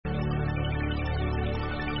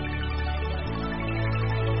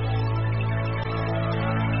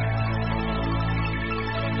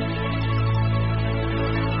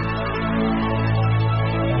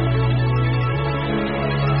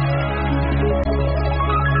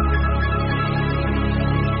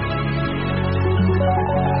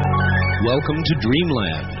welcome to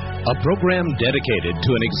Dreamland, a program dedicated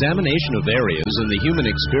to an examination of areas in the human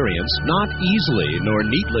experience not easily nor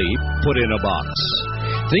neatly put in a box.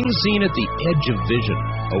 Things seen at the edge of vision,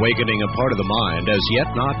 awakening a part of the mind as yet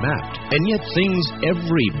not mapped, and yet things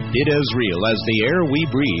every bit as real as the air we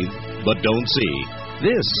breathe but don't see.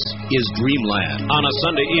 This is Dreamland. On a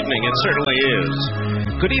Sunday evening, it certainly is.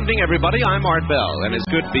 Good evening, everybody. I'm Art Bell, and it's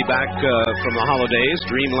good to be back from the holidays,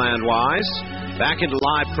 Dreamland-wise, back into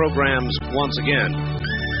live programs once again.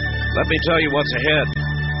 Let me tell you what's ahead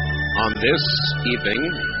on this evening.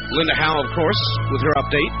 Linda Howe, of course, with her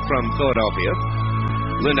update from Philadelphia.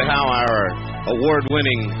 Linda Howe, our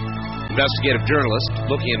award-winning investigative journalist,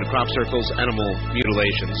 looking into crop circles, animal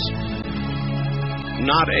mutilations.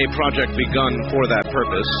 Not a project begun for that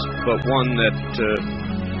purpose, but one that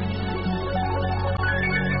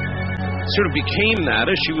sort of became that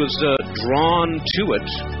as she was drawn to it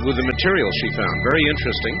with the material she found. Very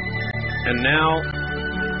interesting. And now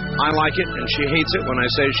I like it, and she hates it when I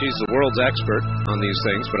say she's the world's expert on these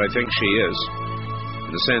things, but I think she is.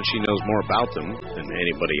 In the sense she knows more about them than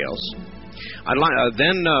anybody else.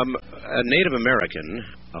 Then a Native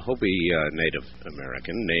American, a Hopi Native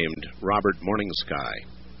American named Robert Morningsky.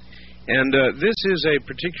 And this is a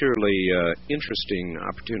particularly interesting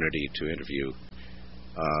opportunity to interview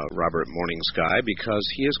Robert Morningsky because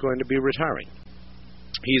he is going to be retiring.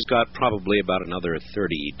 He's got probably about another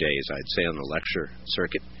 30 days, I'd say, on the lecture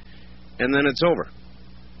circuit. And then it's over.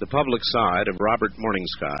 The public side of Robert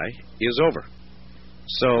Morningsky is over.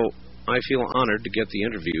 So I feel honored to get the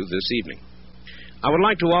interview this evening. I would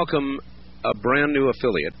like to welcome a brand new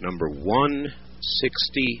affiliate, number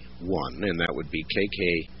 161, and that would be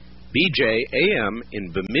KKBJ AM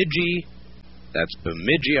in Bemidji. That's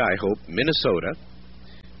Bemidji, I hope, Minnesota.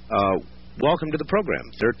 Welcome to the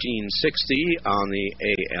program, 1360 on the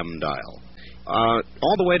AM dial.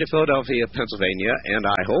 All the way to Philadelphia, Pennsylvania, and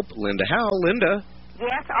I hope Linda Howe. Linda.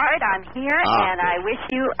 Yes, Art, I'm here, and I wish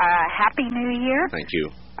you a Happy New Year. Thank you.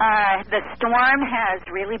 The storm has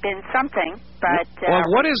really been something, but... well,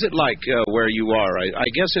 what is it like where you are? I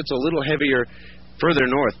guess it's a little heavier further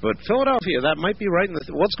north, but Philadelphia, that might be right in the...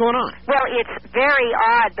 What's going on? Well, it's very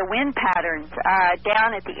odd, the wind patterns.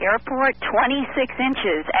 Down at the airport, 26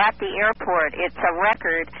 inches at the airport. It's a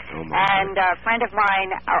record. Oh, and a friend of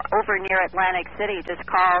mine over near Atlantic City just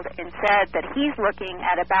called and said that he's looking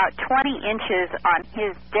at about 20 inches on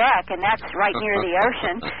his deck, and that's right near the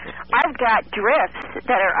ocean. I've got drifts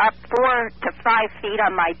that are up 4 to 5 feet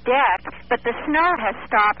on my deck, but the snow has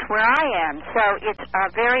stopped where I am. So it's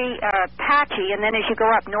very patchy, and then as you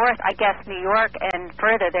go up north, I guess New York and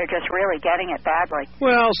further, they're just really getting it badly.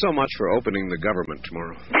 Well, so much for opening the government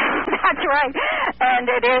tomorrow. That's right. And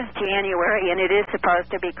it is January, and it is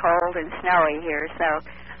supposed to be cold and snowy here. So,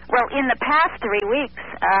 well, in the past 3 weeks,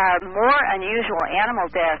 more unusual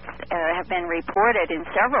animal deaths have been reported in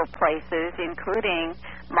several places, including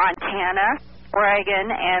Montana,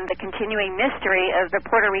 Oregon, and the continuing mystery of the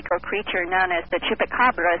Puerto Rico creature known as the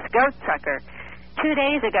chupacabras goatsucker. 2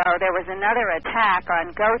 days ago, there was another attack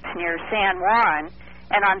on goats near San Juan,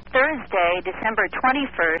 and on Thursday, December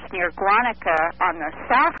 21st, near Guanica on the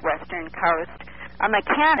southwestern coast, a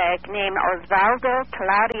mechanic named Osvaldo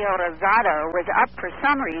Claudio Rosado was up for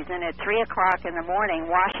some reason at 3 o'clock in the morning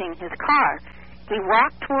washing his car. He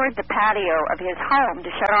walked toward the patio of his home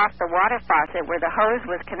to shut off the water faucet where the hose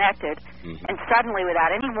was connected, and suddenly,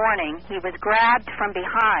 without any warning, he was grabbed from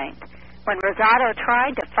behind. When Rosado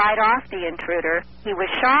tried to fight off the intruder, he was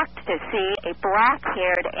shocked to see a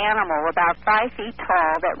black-haired animal about 5 feet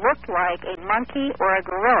tall that looked like a monkey or a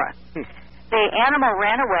gorilla. The animal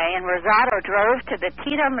ran away, and Rosado drove to the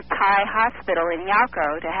Tita Matai Hospital in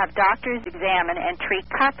Yauco to have doctors examine and treat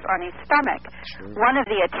cuts on his stomach. One of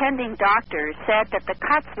the attending doctors said that the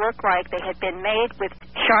cuts looked like they had been made with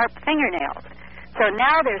sharp fingernails. So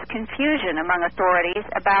now there's confusion among authorities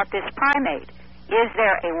about this primate. Is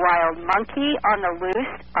there a wild monkey on the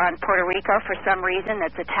loose on Puerto Rico for some reason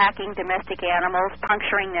that's attacking domestic animals,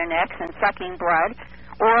 puncturing their necks and sucking blood?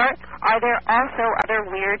 Or are there also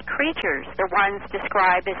other weird creatures, the ones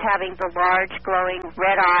described as having the large glowing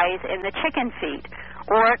red eyes and the chicken feet?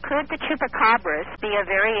 Or could the chupacabras be a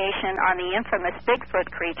variation on the infamous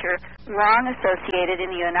Bigfoot creature long associated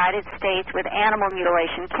in the United States with animal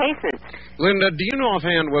mutilation cases? Linda, do you know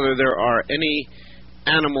offhand whether there are any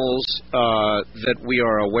animals that we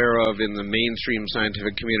are aware of in the mainstream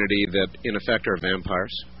scientific community that, in effect, are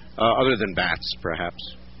vampires, other than bats,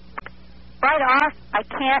 perhaps? Right off, I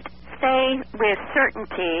can't say with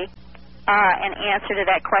certainty an answer to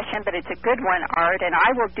that question, but it's a good one, Art, and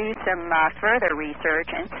I will do some further research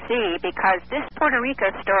and see, because this Puerto Rico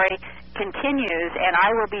story continues, and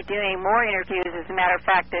I will be doing more interviews, as a matter of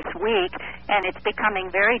fact, this week, and it's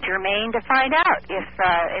becoming very germane to find out if,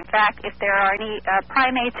 in fact, if there are any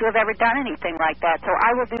primates who have ever done anything like that. So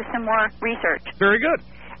I will do some more research. Very good.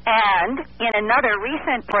 And in another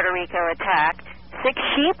recent Puerto Rico attack, 6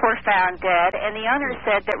 sheep were found dead, and the owner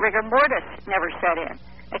said that rigor mortis never set in.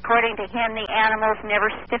 According to him, the animals never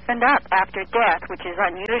stiffened up after death, which is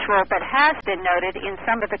unusual, but has been noted in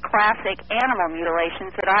some of the classic animal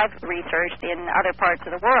mutilations that I've researched in other parts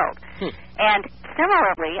of the world. And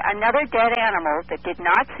similarly, another dead animal that did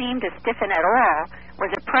not seem to stiffen at all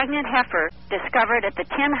was a pregnant heifer discovered at the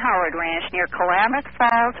Tim Howard Ranch near Klamath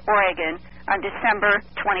Falls, Oregon, on December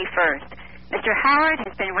 21st. Mr. Howard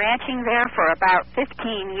has been ranching there for about 15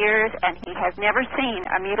 years, and he has never seen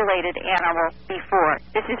a mutilated animal before.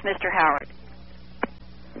 This is Mr. Howard.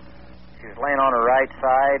 She was laying on her right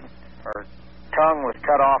side. Her tongue was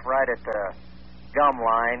cut off right at the gum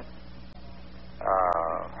line.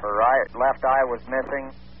 Her left eye was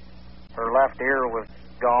missing. Her left ear was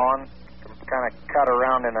gone. Kind of cut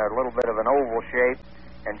around in a little bit of an oval shape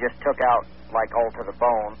and just took out like all to the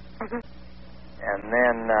bone. And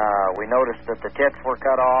then we noticed that the tits were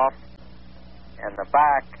cut off, and the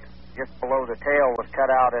back, just below the tail, was cut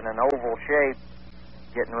out in an oval shape,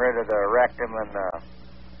 getting rid of the rectum and the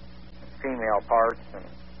female parts and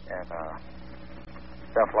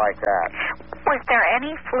stuff like that. Was there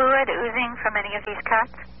any fluid oozing from any of these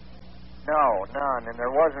cuts? No, none. And there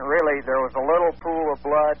wasn't really. There was a little pool of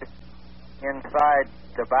blood inside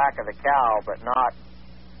the back of the cow, but not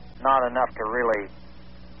enough to really...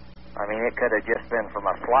 I mean, it could have just been from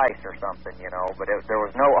a slice or something, you know, but there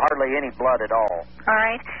was hardly any blood at all. All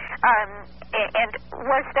right. And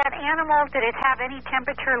was that animal, did it have any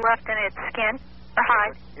temperature left in its skin or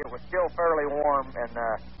hide? It was still fairly warm, and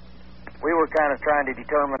we were kind of trying to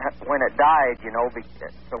determine when it died, you know,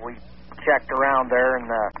 so we checked around there, and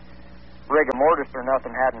rigor mortis or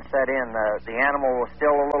nothing hadn't set in. The animal was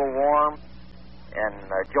still a little warm, and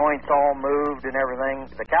the joints all moved and everything.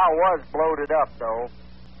 The cow was bloated up, though,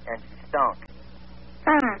 and she stunk.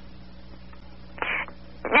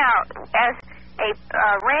 Now, as a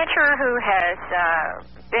rancher who has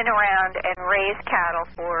been around and raised cattle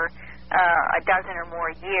for a dozen or more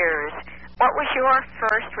years, what was your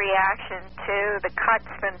first reaction to the cuts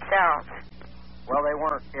themselves? Well,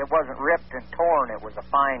 it wasn't ripped and torn. It was a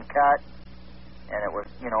fine cut, and it was,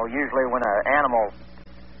 you know, usually when an animal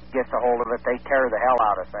gets a hold of it, they tear the hell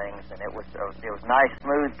out of things, and it was nice,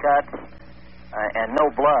 smooth cuts. And no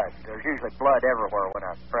blood. There's usually blood everywhere when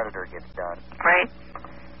a predator gets done. Right.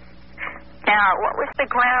 Now, what was the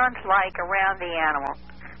ground like around the animal?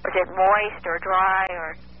 Was it moist or dry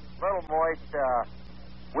or? A little moist.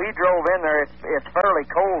 We drove in there. It's fairly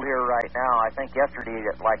cold here right now. I think yesterday,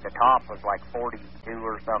 like the top was like 42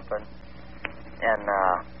 or something. And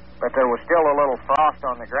but there was still a little frost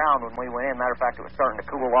on the ground when we went in. Matter of fact, it was starting to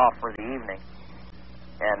cool off for the evening.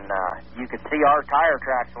 And you could see our tire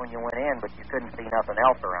tracks when you went in, but you couldn't see nothing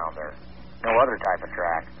else around there. No other type of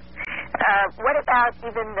tracks. What about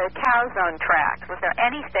even the cow's own tracks? Was there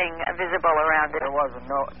anything visible around it? There wasn't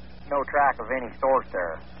no track of any sort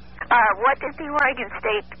there. What did the Oregon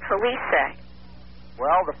State Police say?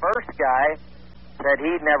 Well, the first guy said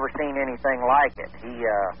he'd never seen anything like it. He,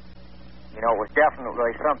 you know, it was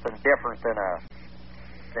definitely something different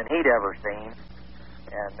than he'd ever seen.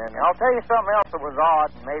 And then I'll tell you something else that was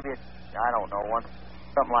odd, and maybe I don't know, once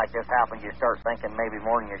something like this happens, you start thinking maybe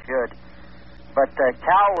more than you should. But the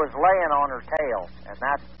cow was laying on her tail, and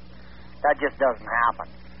that just doesn't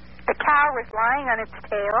happen. The cow was lying on its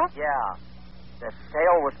tail? Yeah. The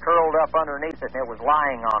tail was curled up underneath it, and it was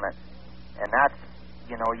lying on it. And that's,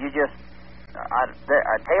 you know,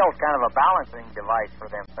 a tail's kind of a balancing device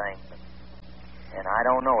for them things. And I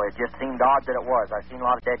don't know. It just seemed odd that it was. I've seen a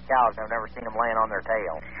lot of dead cows, and I've never seen them laying on their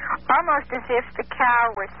tail. Almost as if the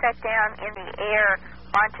cow was set down in the air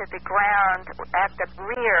onto the ground at the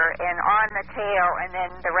rear and on the tail, and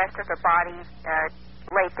then the rest of the body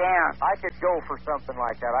laid down. I could go for something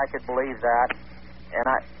like that. I could believe that. And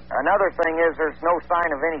another thing is there's no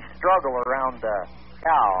sign of any struggle around the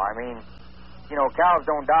cow. I mean, you know, cows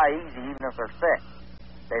don't die easy even if they're sick.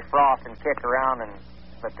 They froth and kick around,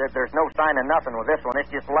 but there's no sign of nothing with this one.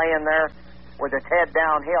 It's just laying there with its head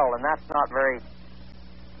downhill, and that's not very,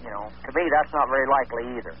 you know, to me that's not very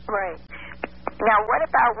likely either. Right. Now, what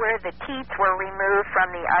about where the teeth were removed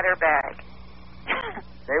from the udder bag?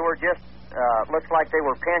 They were just, looks like they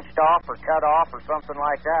were pinched off or cut off or something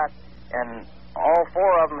like that, and all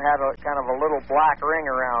four of them had kind of a little black ring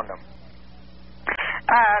around them.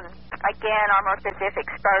 Again, almost as if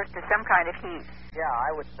exposed to some kind of heat. Yeah,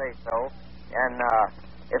 I would say so. And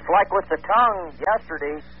it's like with the tongue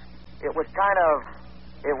yesterday, it was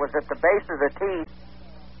at the base of the teeth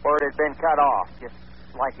where it had been cut off. Just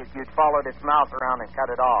like if you'd followed its mouth around and cut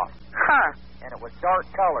it off. Huh. And it was dark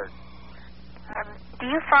colored. Do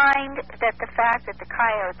you find that the fact that the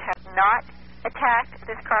coyotes have not attacked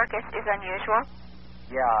this carcass is unusual?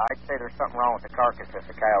 Yeah, I'd say there's something wrong with the carcass if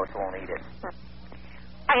the coyotes won't eat it.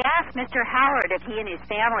 I asked Mr. Howard if he and his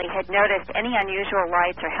family had noticed any unusual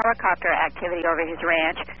lights or helicopter activity over his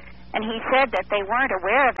ranch, and he said that they weren't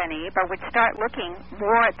aware of any, but would start looking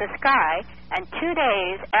more at the sky. And 2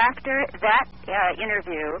 days after that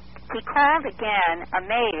interview, he called again,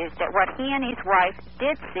 amazed at what he and his wife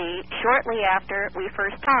did see shortly after we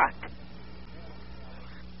first talked.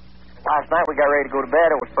 Last night we got ready to go to bed.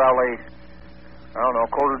 It was probably,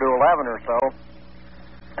 11:15 or so.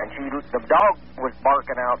 And the dog was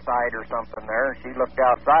barking outside or something there. She looked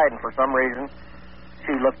outside, and for some reason,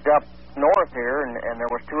 she looked up north here, and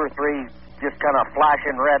there was 2 or 3 just kind of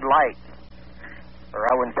flashing red lights. Or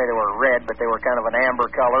I wouldn't say they were red, but they were kind of an amber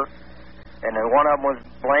color. And then one of them was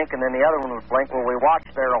blink, and then the other one was blink. Well, we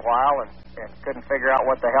watched there a while and couldn't figure out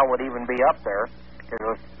what the hell would even be up there, because it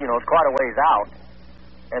was, it was quite a ways out.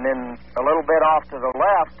 And then a little bit off to the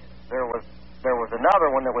left, there was another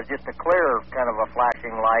one that was just a clear kind of a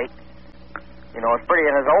flashing light. It's pretty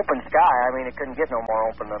in an open sky. I mean, it couldn't get no more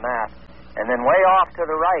open than that. And then way off to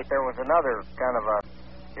the right, there was another kind of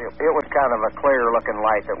it was kind of a clear-looking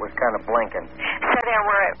light that was kind of blinking. So there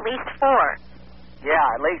were at least 4. Yeah,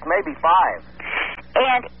 at least maybe 5.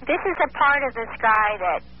 And this is a part of the sky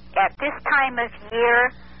that at this time of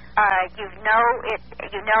year, you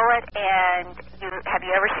know it, and have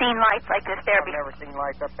you ever seen lights like this there before? I've never seen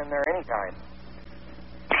lights up in there any time.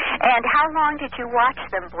 And how long did you watch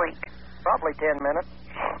them blink? Probably 10 minutes.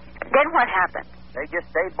 Then what happened? They just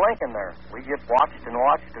stayed blinking there. We just watched and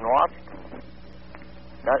watched and watched.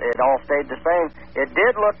 It all stayed the same. It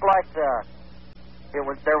did look like there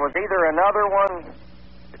was either another one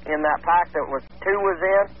in that pack that was 2 was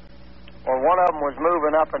in, or one of them was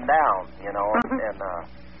moving up and down, Mm-hmm.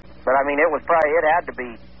 But I mean, it had to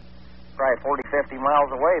be probably 40, 50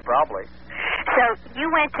 miles away, probably. So you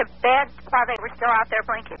went to bed while they were still out there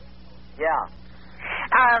blinking? Yeah.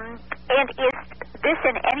 And is this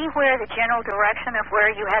in anywhere the general direction of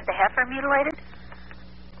where you had the heifer mutilated?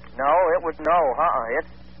 No, it was no.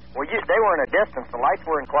 They were in a distance. The lights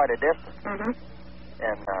were in quite a distance. Mm-hmm.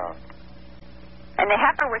 And the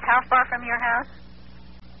heifer was how far from your house?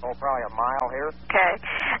 Oh, probably a mile here. Okay.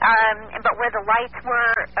 But where the lights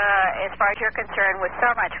were, as far as you're concerned, was so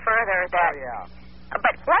much further that... Oh, yeah.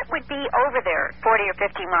 But what would be over there, 40 or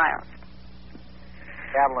 50 miles?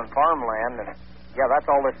 Cattle and farmland, and that's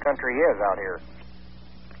all this country is out here.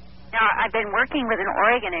 Now, I've been working with an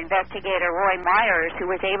Oregon investigator, Roy Myers, who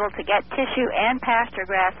was able to get tissue and pasture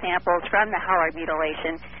grass samples from the Howard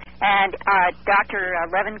mutilation. And Dr.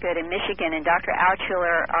 Levengood in Michigan and Dr.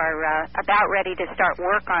 Altschuler are about ready to start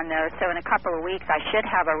work on those. So in a couple of weeks, I should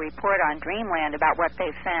have a report on Dreamland about what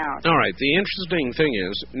they found. All right. The interesting thing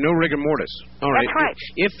is no rigor mortis. All right. That's right.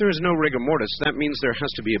 If there's no rigor mortis, that means there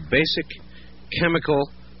has to be a basic chemical,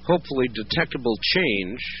 hopefully detectable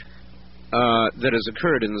change that has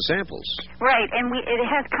occurred in the samples. Right. And it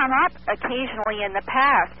has come up occasionally in the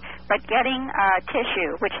past. But getting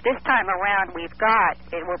tissue, which this time around we've got,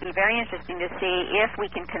 it will be very interesting to see if we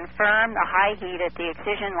can confirm the high heat at the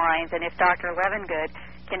excision lines and if Dr. Levengood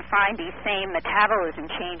can find these same metabolism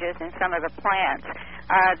changes in some of the plants.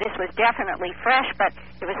 This was definitely fresh, but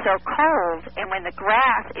it was so cold, and when the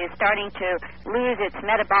grass is starting to lose its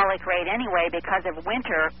metabolic rate anyway because of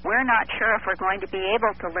winter, we're not sure if we're going to be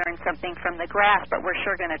able to learn something from the grass, but we're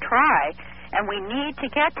sure going to try. And we need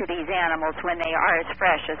to get to these animals when they are as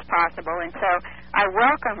fresh as possible. And so I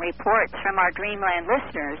welcome reports from our Dreamland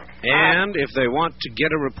listeners. And if they want to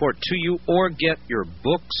get a report to you or get your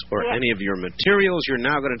books or any of your materials, you're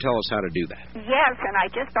now going to tell us how to do that. Yes, and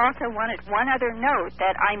I just also wanted one other note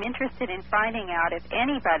that I'm interested in finding out if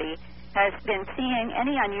anybody has been seeing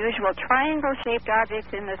any unusual triangle-shaped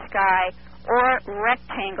objects in the sky or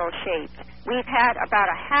rectangle-shaped. We've had about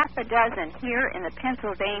a half a dozen here in the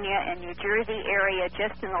Pennsylvania and New Jersey area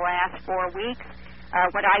just in the last 4 weeks.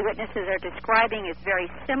 What eyewitnesses are describing is very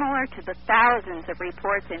similar to the thousands of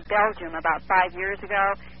reports in Belgium about 5 years ago,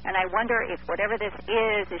 and I wonder if whatever this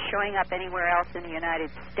is showing up anywhere else in the United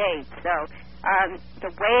States. So the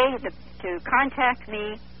way to contact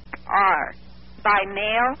me are by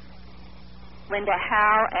mail, Linda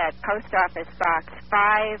Howe at Post Office Box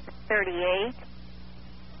 538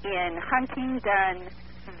 in Huntingdon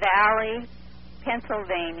Valley,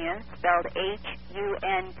 Pennsylvania, spelled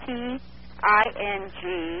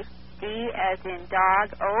Hunting, D as in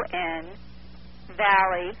dog, O-N,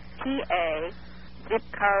 Valley, PA, zip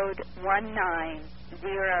code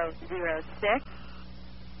 19006.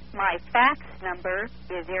 My fax number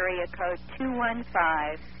is area code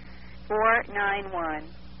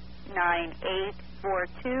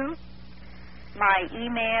 215-491-9842. My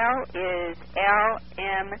email is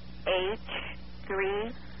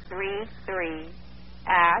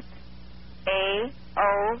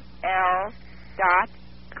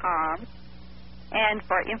lmh333@aol.com. And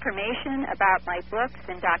for information about my books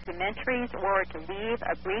and documentaries or to leave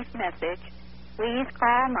a brief message, please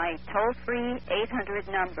call my toll-free 800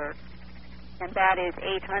 number, and that is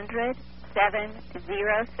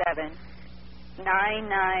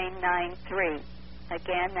 800-707-9993.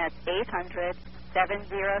 Again, that's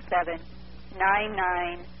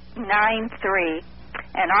 800-707-9993.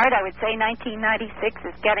 And, Art, I would say 1996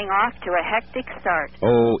 is getting off to a hectic start.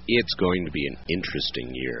 Oh, it's going to be an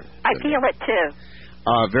interesting year. I feel it, too.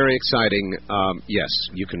 Very exciting. Yes,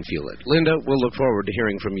 you can feel it. Linda, we'll look forward to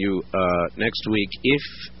hearing from you next week if,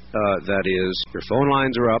 that is, your phone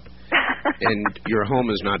lines are up and your home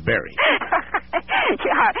is not buried.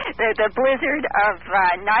 Yeah, the blizzard of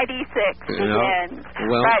 96 begins.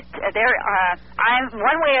 Well, but I'm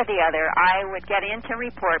one way or the other. I would get into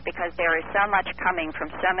report because there is so much coming from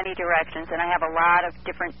so many directions, and I have a lot of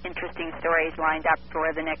different interesting stories lined up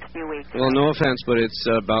for the next few weeks. Well, no offense, but it's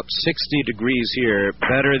about 60 degrees here.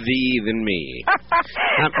 Better thee than me.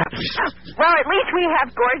 Well, at least we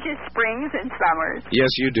have gorgeous springs and summers. Yes,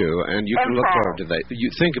 you do, and you can look forward to that. You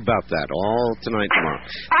think about that all tonight, tomorrow.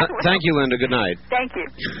 Thank you, Linda. Good night. Thank you.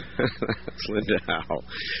 That's Linda Howe.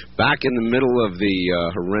 Back in the middle of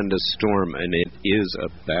the horrendous storm, and it is a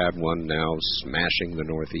bad one now, smashing the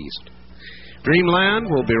Northeast. Dreamland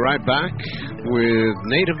will be right back with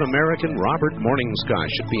Native American Robert Morningsky.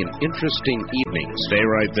 Should be an interesting evening. Stay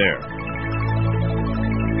right there.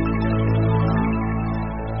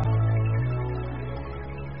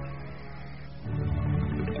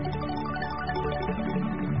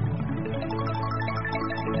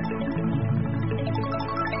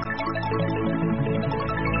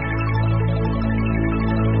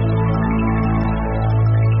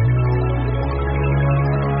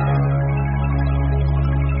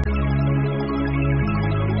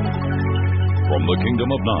 The Kingdom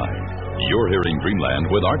of Nine. You're hearing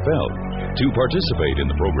Dreamland with Art Bell. To participate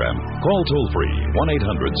in the program, call toll-free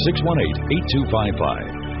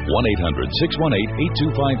 1-800-618-8255.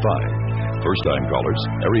 1-800-618-8255. First-time callers,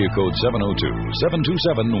 area code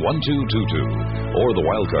 702-727-1222. Or the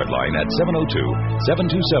wildcard line at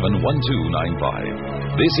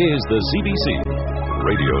 702-727-1295. This is the CBC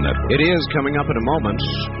Radio Network. It is coming up in a moment.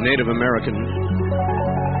 Native American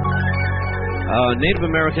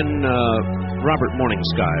Robert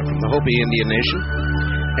Morningsky from the Hopi Indian Nation,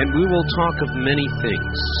 and we will talk of many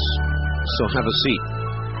things. So have a seat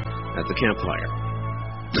at the campfire.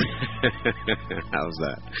 How's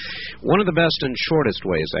that? One of the best and shortest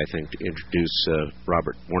ways, I think, to introduce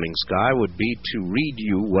Robert Morningsky would be to read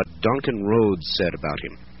you what Duncan Rhodes said about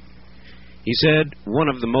him. He said, "One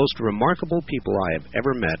of the most remarkable people I have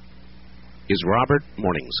ever met is Robert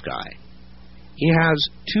Morningsky. He has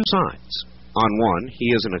two sides. On one,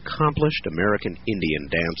 he is an accomplished American Indian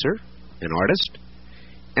dancer, an artist,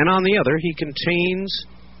 and on the other, he contains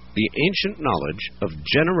the ancient knowledge of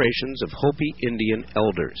generations of Hopi Indian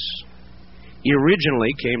elders. He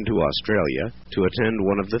originally came to Australia to attend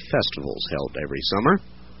one of the festivals held every summer.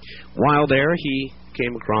 While there, he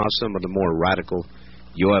came across some of the more radical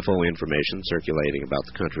UFO information circulating about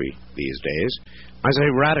the country these days. I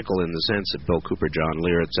say radical in the sense that Bill Cooper, John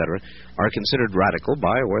Lear, etc., are considered radical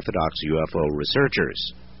by Orthodox UFO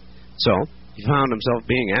researchers. So, he found himself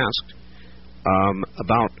being asked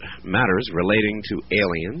about matters relating to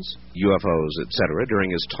aliens, UFOs, etc.,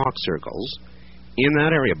 during his talk circles in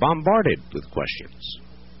that area, bombarded with questions.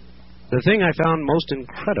 The thing I found most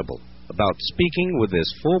incredible about speaking with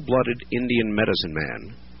this full-blooded Indian medicine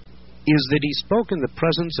man is that he spoke in the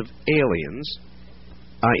presence of aliens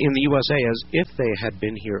in the USA as if they had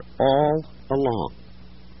been here all along.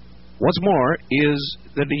 What's more is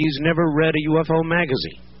that he's never read a UFO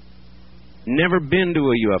magazine, never been to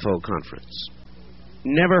a UFO conference,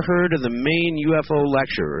 never heard of the main UFO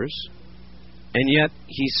lecturers, and yet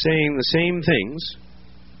he's saying the same things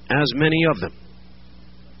as many of them.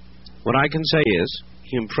 What I can say is,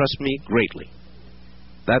 he impressed me greatly.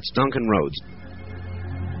 That's Duncan Rhodes.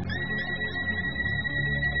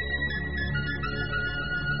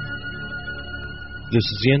 This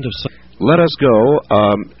is the end of... let us go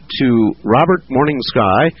to Robert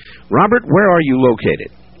Morningsky. Robert, where are you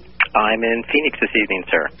located? I'm in Phoenix this evening,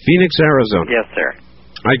 sir. Phoenix, Arizona. Yes, sir.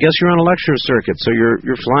 I guess you're on a lecture circuit, so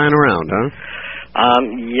you're flying around, huh?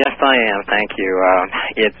 Yes, I am. Thank you.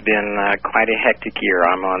 It's been quite a hectic year.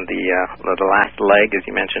 I'm on the last leg, as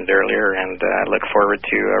you mentioned earlier, and I look forward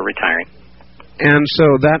to retiring. And so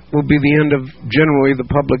that will be the end of generally the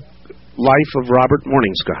public life of Robert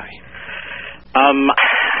Morningsky.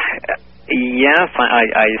 Yes,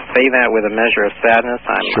 I say that with a measure of sadness.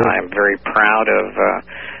 I'm very proud of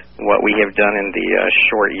what we have done in the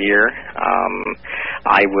short year.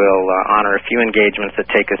 I will honor a few engagements that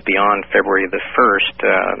take us beyond February the 1st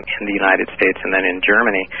in the United States and then in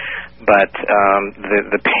Germany. But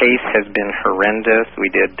the pace has been horrendous. We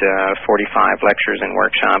did 45 lectures and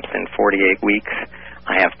workshops in 48 weeks.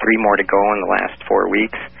 I have 3 more to go in the last 4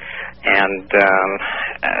 weeks. And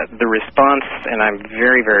the response, and I'm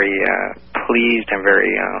very, very pleased and very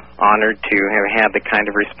honored to have had the kind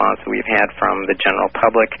of response that we've had from the general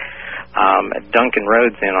public. Duncan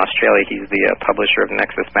Rhodes in Australia, he's the publisher of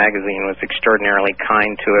Nexus Magazine, was extraordinarily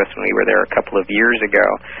kind to us when we were there a couple of years ago.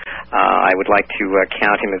 I would like to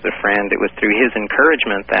count him as a friend. It was through his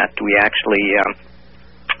encouragement that we actually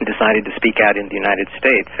decided to speak out in the United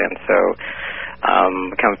States. And so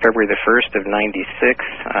come February the 1st of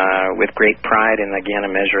 96, with great pride and, again,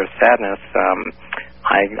 a measure of sadness,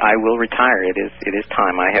 I will retire. It is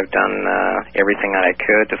time. I have done everything that I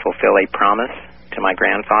could to fulfill a promise to my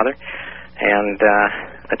grandfather, and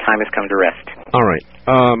the time has come to rest. All right.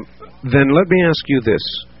 Then let me ask you this.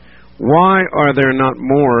 Why are there not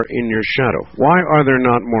more in your shadow? Why are there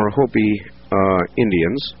not more Hopi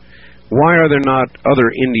Indians? Why are there not other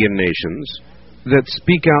Indian nations that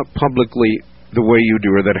speak out publicly the way you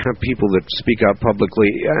do, or that have people that speak out publicly?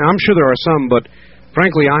 I'm sure there are some, but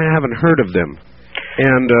frankly, I haven't heard of them.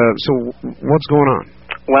 And so what's going on?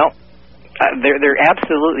 Well, there are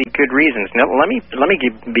absolutely good reasons. Now, let me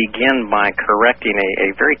begin by correcting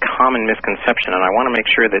a very common misconception, and I want to make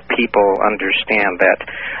sure that people understand that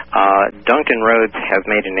Duncan Rhodes has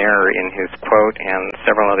made an error in his quote, and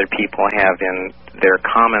several other people have in their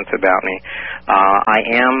comments about me. I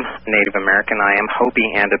am Native American. I am Hopi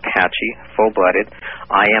and Apache, full-blooded.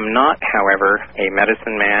 I am not, however, a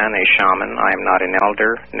medicine man, a shaman. I am not an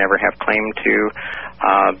elder, never have claimed to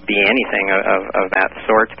be anything of that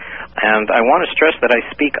sort. And I want to stress that I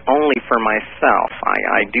speak only for myself.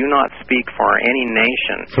 I do not speak for any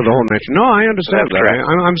nation. For the whole nation. No, I understand that.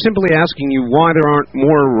 I'm simply asking you why there aren't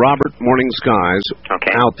more Robert Morningskys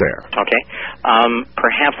out there. Okay.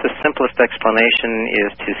 Perhaps the simplest explanation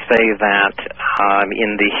is to say that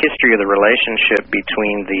in the history of the relationship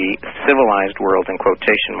between the civilized world, in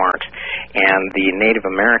quotation marks, and the Native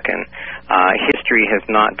American, history has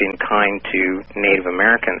not been kind to Native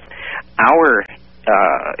Americans.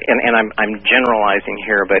 I'm generalizing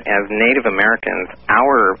here, but as Native Americans,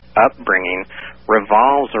 our upbringing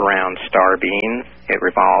revolves around star beings. It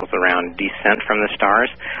revolves around descent from the stars.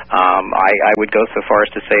 I would go so far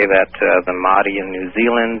as to say that the Māori in New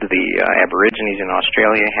Zealand, the Aborigines in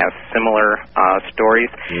Australia have similar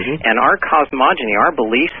stories. Mm-hmm. And our cosmogony, our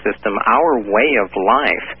belief system, our way of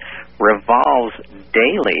life revolves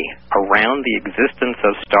daily around the existence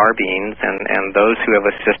of star beings and those who have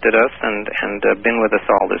assisted us and been with us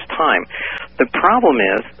all this time. The problem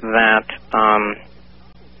is that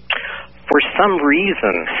for some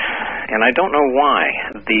reason, and I don't know why,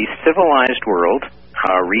 the civilized world,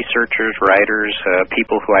 researchers, writers,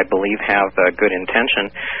 people who I believe have good intention,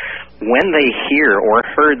 when they hear or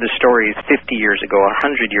heard the stories 50 years ago,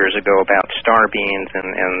 100 years ago about star beings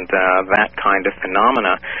and that kind of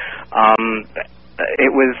phenomena,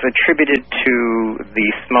 it was attributed to the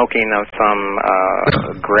smoking of some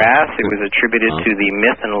grass. It was attributed to the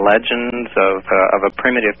myth and legends of a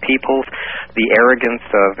primitive peoples, the arrogance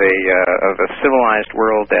of a civilized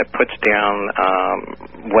world that puts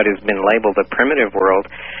down what has been labeled the primitive world,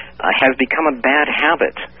 has become a bad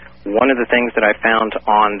habit. One of the things that I found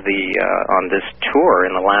on this tour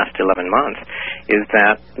in the last 11 months is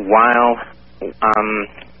that while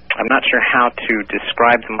I'm not sure how to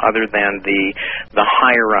describe them other than the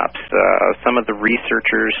higher-ups, some of the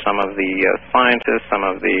researchers, some of the scientists, some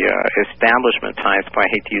of the establishment types, I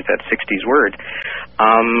hate to use that 60s word,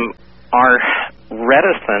 are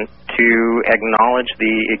reticent to acknowledge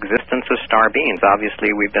the existence of star beings.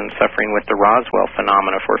 Obviously, we've been suffering with the Roswell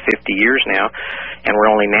phenomena for 50 years now, and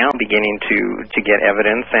we're only now beginning to get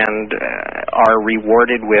evidence and are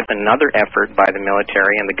rewarded with another effort by the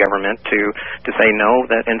military and the government to say no,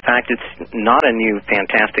 that in fact it's not a new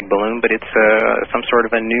fantastic balloon, but it's some sort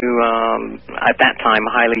of a new, at that time,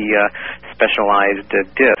 highly specialized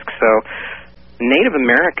disc. So Native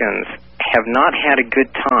Americans have not had a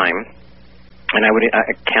good time, and I would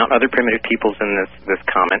count other primitive peoples in this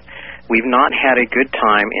comment. We've not had a good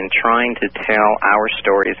time in trying to tell our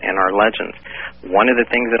stories and our legends. One of the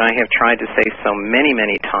things that I have tried to say so many,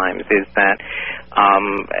 many times is that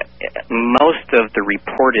most of the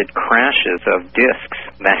reported crashes of discs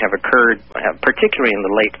that have occurred, particularly in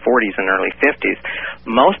the late 40s and early 50s,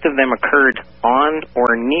 most of them occurred on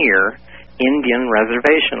or near Indian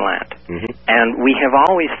reservation land. Mm-hmm. And we have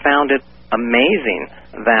always found it amazing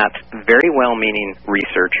that very well-meaning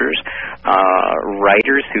researchers,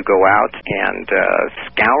 writers who go out and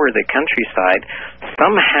scour the countryside,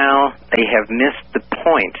 somehow they have missed the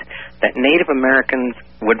point that Native Americans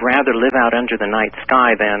would rather live out under the night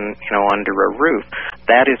sky than, under a roof.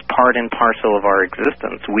 That is part and parcel of our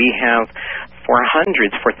existence. We have, for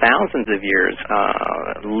thousands of years,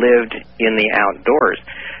 lived in the outdoors.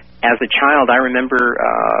 As a child, I remember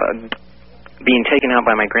being taken out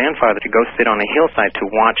by my grandfather to go sit on a hillside to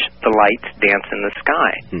watch the lights dance in the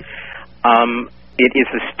sky. It is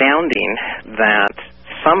astounding that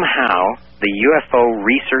somehow the UFO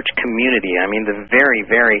research community, I mean the very,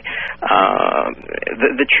 very,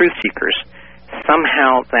 the truth seekers,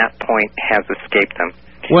 somehow that point has escaped them.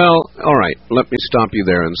 Well, all right, let me stop you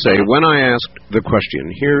there and say, when I asked the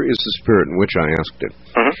question, here is the spirit in which I asked it.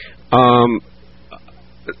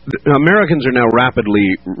 Americans are now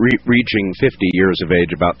rapidly reaching 50 years of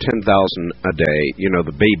age, about 10,000 a day,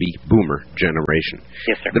 the baby boomer generation.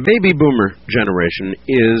 Yes, sir. The baby boomer generation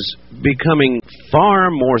is becoming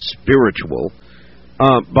far more spiritual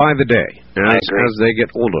by the day as they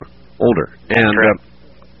get older. And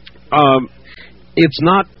it's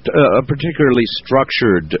not a particularly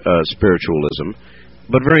structured spiritualism,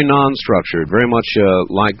 but very non-structured, very much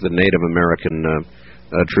like the Native American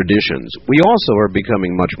traditions. We also are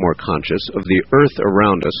becoming much more conscious of the earth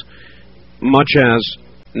around us, much as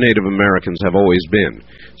Native Americans have always been.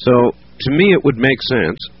 So, to me, it would make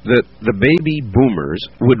sense that the baby boomers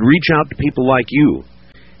would reach out to people like you.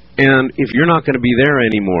 And if you're not going to be there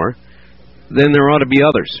anymore, then there ought to be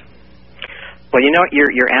others. Well,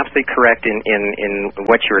 you're absolutely correct in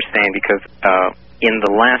what you were saying, because in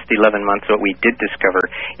the last 11 months, what we did discover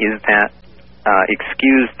is that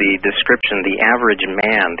excuse the description, the average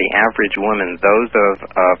man, the average woman, those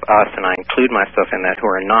of us, and I include myself in that, who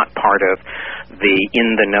are not part of the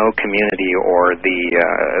in-the-know community or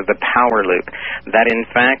the power loop, that in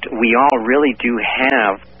fact we all really do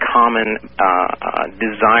have common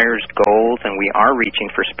desires, goals, and we are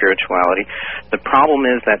reaching for spirituality. The problem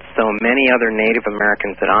is that so many other Native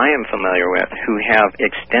Americans that I am familiar with who have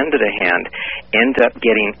extended a hand end up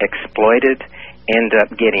getting exploited, end up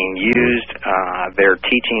getting used. Their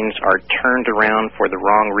teachings are turned around for the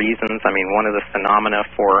wrong reasons. I mean, one of the phenomena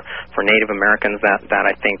for Native Americans that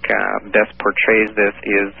I think best portrays this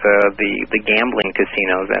is the gambling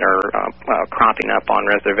casinos that are cropping up on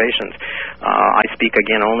reservations. I speak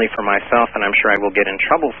again only for myself, and I'm sure I will get in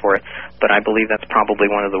trouble for it, but I believe that's probably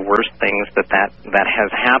one of the worst things that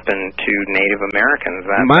has happened to Native Americans.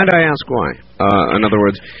 Might I ask why? In other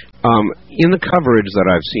words, in the coverage that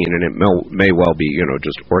I've seen, and it may well be,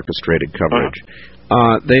 just orchestrated coverage,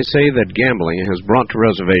 they say that gambling has brought to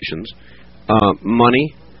reservations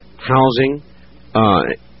money, housing,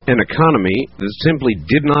 an economy that simply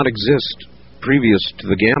did not exist previous to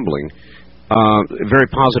the gambling, very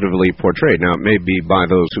positively portrayed. Now, it may be by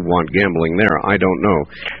those who want gambling there, I don't know.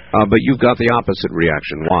 But you've got the opposite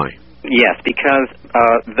reaction. Why? Yes, because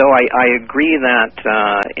though I agree that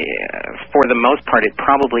for the most part it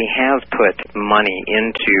probably has put money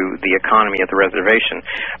into the economy of the reservation,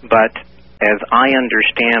 but as I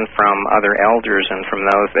understand from other elders and from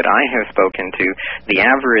those that I have spoken to, the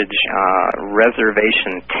average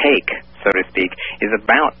reservation take, so to speak, is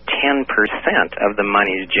about 10% of the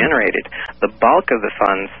monies generated. The bulk of the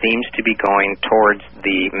funds seems to be going towards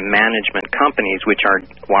the management companies, which are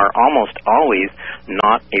almost always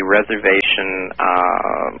not a reservation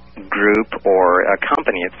group or a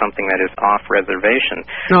company. It's something that is off reservation.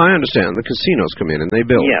 No, I understand. The casinos come in and they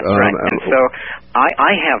build. Yes, right. And so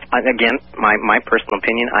I have, again, my personal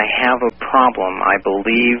opinion, I have a problem. I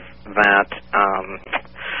believe that,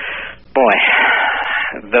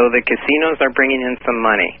 though the casinos are bringing in some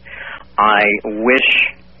money, I wish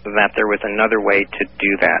that there was another way to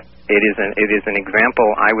do that. It is an example,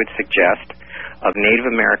 I would suggest, of Native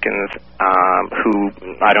Americans who,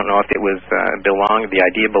 I don't know if it was the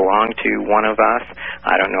idea belonged to one of us.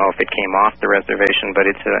 I don't know if it came off the reservation, but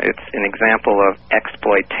it's an example of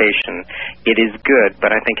exploitation. It is good, but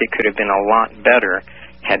I think it could have been a lot better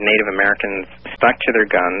had Native Americans stuck to their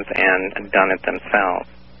guns and done it themselves.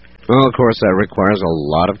 Well, of course, that requires a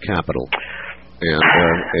lot of capital. And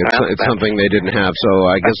it's something they didn't have, so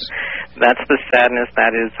I guess... That's the sadness.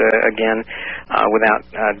 That is, again, without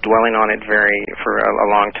dwelling on it for a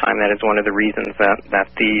long time, that is one of the reasons that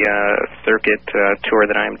the circuit tour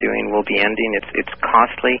that I'm doing will be ending. It's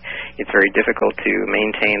costly. It's very difficult to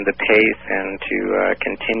maintain the pace and to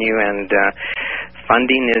continue, and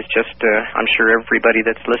funding is just, I'm sure everybody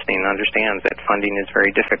that's listening understands that funding is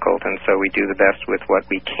very difficult, and so we do the best with what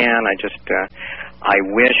we can. I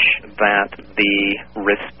wish that the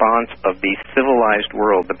response of the civilized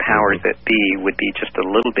world, the powers that be, would be just a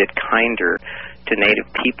little bit kinder to Native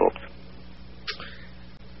peoples.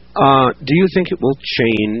 Do you think it will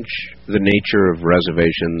change the nature of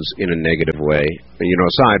reservations in a negative way? You know,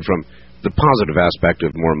 aside from the positive aspect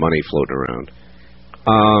of more money floating around,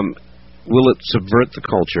 will it subvert the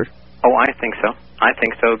culture? Oh, I think so. I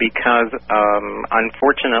think so because,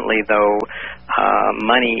 unfortunately, though,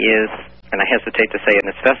 money is, and I hesitate to say a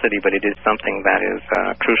necessity, but it is something that is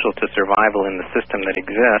crucial to survival in the system that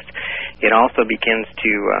exists. It also begins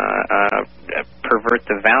to pervert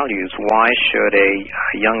the values. Why should a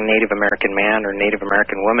young Native American man or Native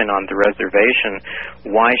American woman on the reservation,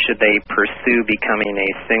 why should they pursue becoming a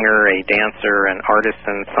singer, a dancer, an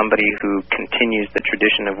artisan, somebody who continues the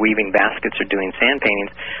tradition of weaving baskets or doing sand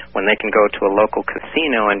paintings, when they can go to a local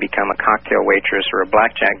casino and become a cocktail waitress or a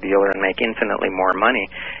blackjack dealer and make infinitely more money?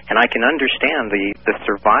 And I can understand the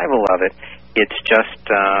survival of it. It's just,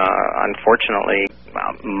 unfortunately,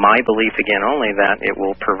 my belief, again, only that it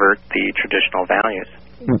will pervert the traditional values.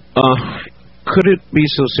 Could it be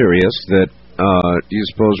so serious that, you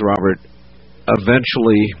suppose, Robert,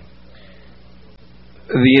 eventually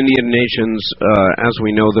the Indian nations, as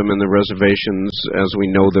we know them, and the reservations as we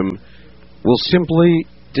know them, will simply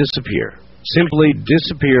disappear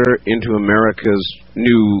into America's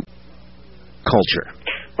new culture?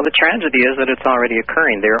 Well, the tragedy is that it's already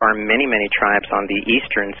occurring. There are many, many tribes on the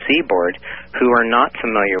eastern seaboard who are not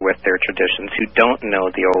familiar with their traditions, who don't know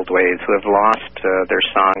the old ways, who have lost their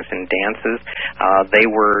songs and dances. They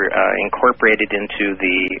were incorporated into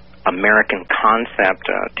the American concept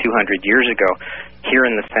 200 years ago. Here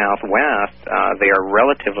in the Southwest, they are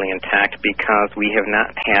relatively intact because we have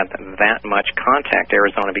not had that much contact.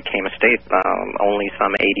 Arizona became a state only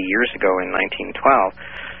some 80 years ago in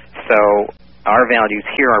 1912. So our values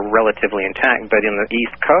here are relatively intact, but in the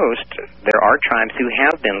East Coast, there are tribes who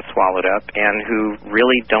have been swallowed up and who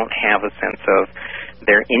really don't have a sense of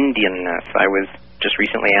their Indianness. I was just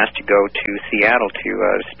recently asked to go to Seattle to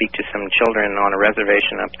speak to some children on a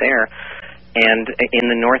reservation up there, and in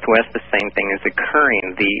the Northwest, the same thing is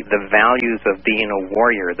occurring. The values of being a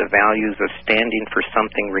warrior, the values of standing for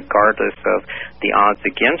something regardless of the odds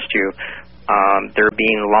against you, they're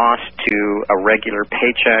being lost to a regular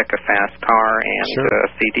paycheck, a fast car, and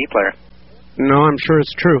a CD player. No, I'm sure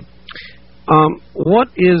it's true. What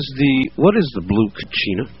is the blue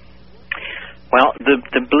kachina? Well,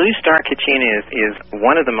 the Blue Star Kachina is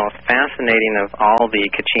one of the most fascinating of all the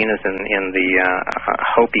kachinas in the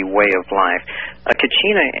Hopi way of life. A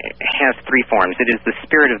kachina has three forms. It is the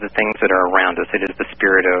spirit of the things that are around us. It is the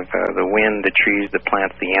spirit of the wind, the trees, the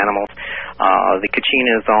plants, the animals. The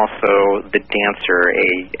kachina is also the dancer,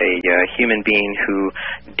 a human being who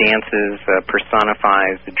dances,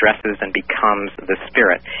 personifies, dresses, and becomes the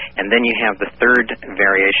spirit. And then you have the third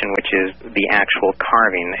variation, which is the actual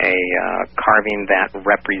carving, a carving that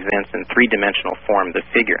represents in three-dimensional form the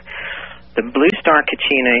figure. The Blue Star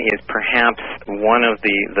Kachina is perhaps one of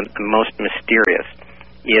the most mysterious.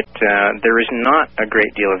 There is not a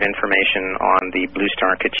great deal of information on the Blue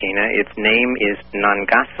Star Kachina. Its name is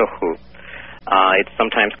Nangasohu. It's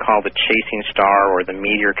sometimes called the chasing star or the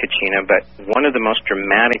meteor kachina, but one of the most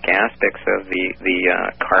dramatic aspects of the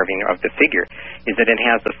carving of the figure is that it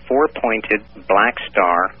has a four-pointed black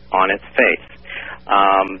star on its face.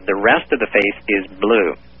 The rest of the face is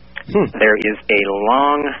blue. There is a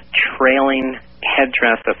long, trailing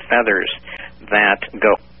headdress of feathers that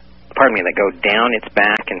go down its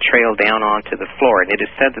back and trail down onto the floor. And it is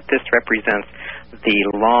said that this represents the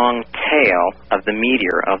long tail of the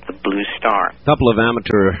meteor of the blue star. A couple of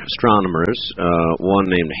amateur astronomers, one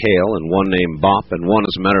named Hale and one named Bop, and one,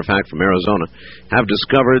 as a matter of fact, from Arizona, have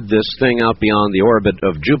discovered this thing out beyond the orbit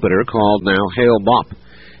of Jupiter called now Hale-Bopp.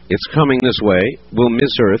 It's coming this way. We'll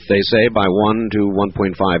miss Earth, they say, by 1 to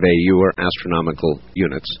 1.5 AU, or astronomical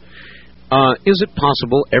units. Is it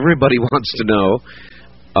possible? Everybody wants to know,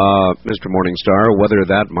 Mr. Morningstar, whether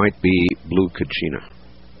that might be blue Kachina.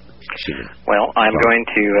 Well, I'm going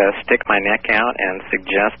to stick my neck out and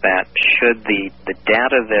suggest that should the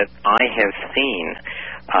data that I have seen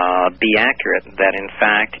be accurate, that in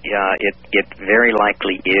fact it very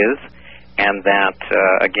likely is, and that,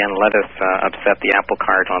 again, let us upset the apple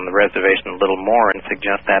cart on the reservation a little more and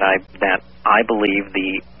suggest that I believe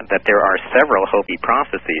that there are several Hopi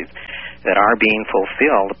prophecies that are being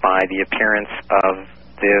fulfilled by the appearance of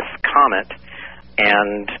this comet,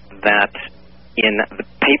 and that in the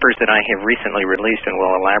papers that I have recently released and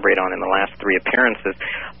will elaborate on in the last 3 appearances,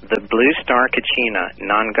 the blue star Kachina,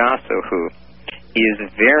 Nangasohu, is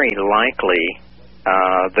very likely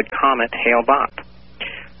the comet Hale-Bopp.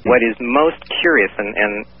 What is most curious, and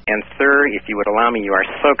sir, if you would allow me, you are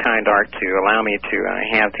so kind, Art, to allow me to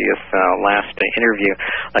have this last interview,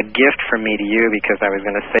 a gift from me to you, because I was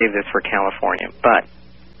going to save this for California. But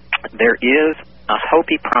there is a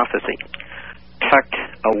Hopi prophecy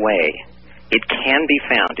tucked away. It can be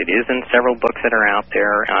found. It is in several books that are out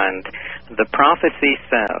there, and the prophecy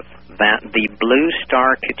says that the blue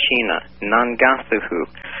star Kachina, Nangasohu,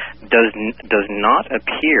 does not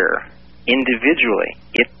appear individually.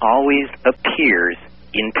 It always appears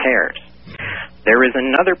in pairs. There is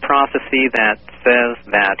another prophecy that says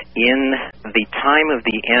that in the time of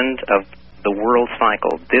the end of the world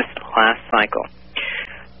cycle, this last cycle,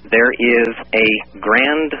 there is a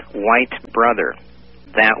grand white brother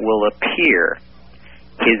that will appear.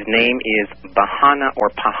 His name is Bahana or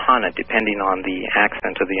Pahana, depending on the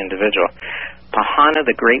accent of the individual. Pahana,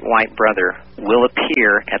 the great white brother, will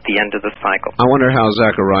appear at the end of the cycle. I wonder how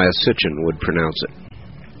Zachariah Sitchin would pronounce it.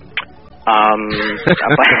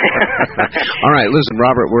 All right, listen,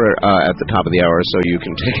 Robert, we're at the top of the hour, so you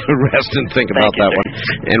can take a rest and think about that one,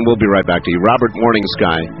 and we'll be right back to you. Robert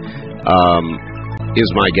Morningsky is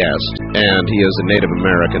my guest, and he is a Native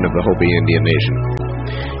American of the Hopi Indian Nation.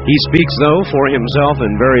 He speaks, though, for himself,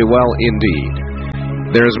 and very well indeed.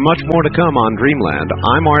 There's much more to come on Dreamland.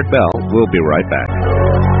 I'm Art Bell. We'll be right back.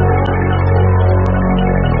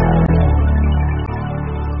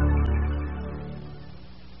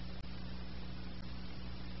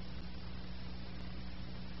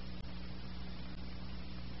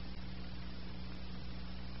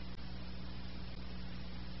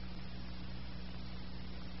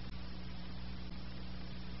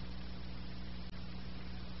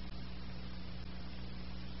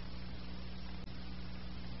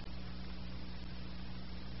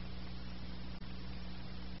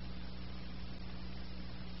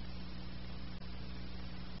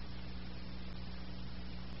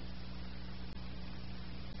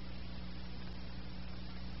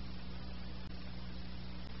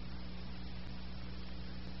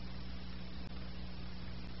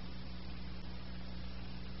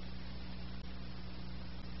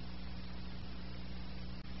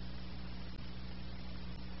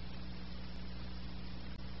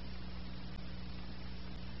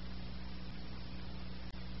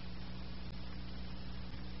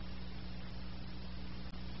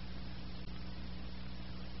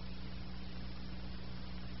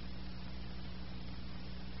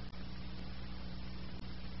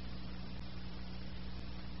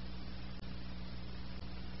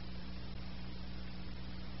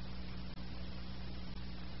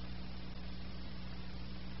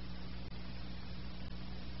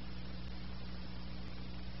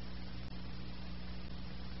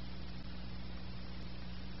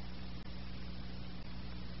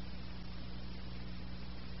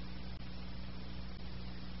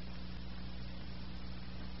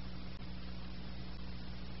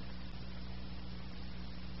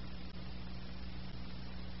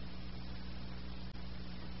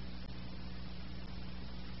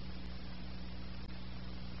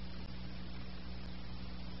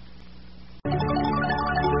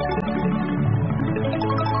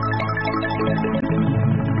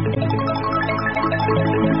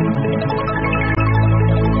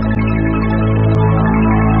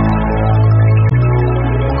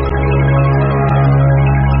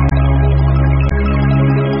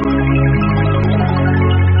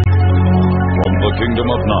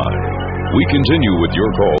 We continue with your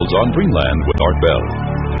calls on Dreamland with Art Bell.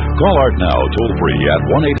 Call Art now toll-free at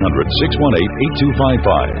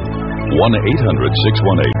 1-800-618-8255.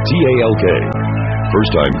 1-800-618-TALK.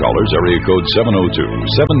 First-time callers, area code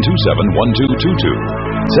 702-727-1222.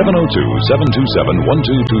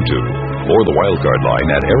 702-727-1222. Or the wildcard line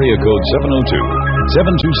at area code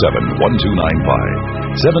 727-1295.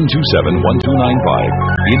 727-1295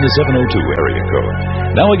 in the 702 area code.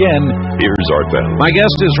 Now again, here's Art Bell. My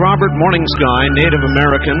guest is Robert Morningsky, Native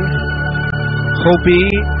American, Hopi,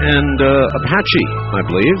 and Apache, I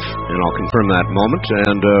believe, and I'll confirm that in a moment.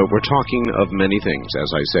 And we're talking of many things,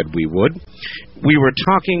 as I said we would. We were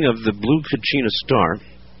talking of the blue Kachina star.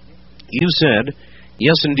 You said,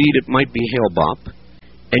 yes, indeed, it might be Hale-Bopp,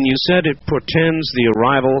 and you said it portends the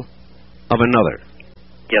arrival of another.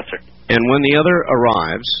 Yes, sir. And when the other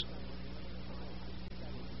arrives,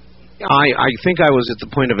 I think I was at the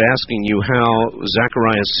point of asking you how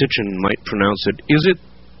Zachariah Sitchin might pronounce it. Is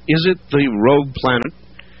it the rogue planet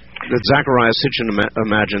that Zachariah Sitchin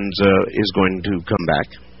imagines is going to come back?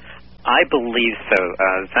 I believe so.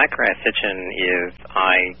 Zachariah Sitchin is,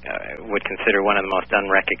 I would consider one of the most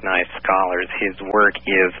unrecognized scholars. His work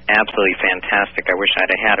is absolutely fantastic. I wish I'd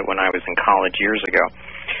have had it when I was in college years ago.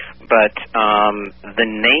 But the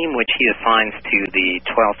name which he assigns to the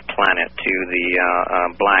 12th planet, to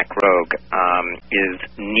the Black Rogue, is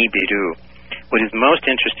Nibiru. What is most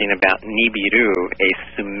interesting about Nibiru, a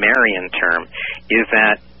Sumerian term, is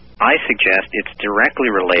that I suggest it's directly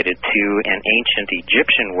related to an ancient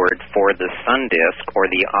Egyptian word for the sun disk, or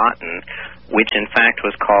the Aten, which in fact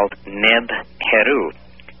was called Neb-Heru.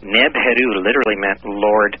 Neb-Heru literally meant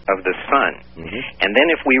Lord of the Sun. Mm-hmm. And then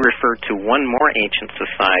if we refer to one more ancient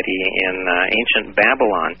society in ancient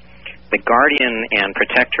Babylon, the guardian and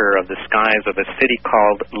protector of the skies of a city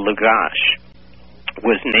called Lagash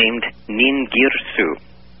was named Ningirsu.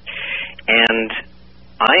 And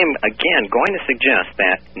I am, again, going to suggest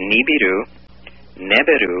that Nibiru,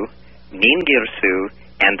 Neberu, Ningirsu,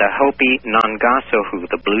 and the Hopi Nangasohu,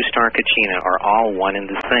 the blue star Kachina, are all one and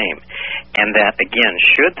the same. And that, again,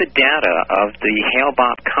 should the data of the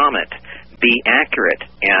Hale-Bopp comet be accurate,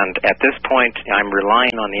 and at this point I'm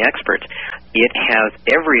relying on the experts, it has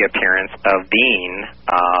every appearance of being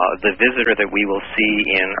the visitor that we will see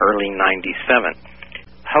in early 97.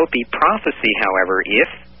 Hopi prophecy, however, if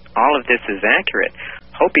all of this is accurate,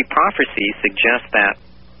 Hopi prophecy suggests that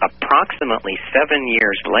approximately 7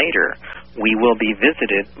 years later, we will be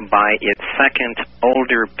visited by its second,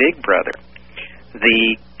 older big brother.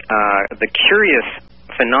 The curious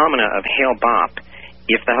phenomena of Hale-Bopp,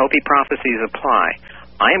 if the Hopi prophecies apply,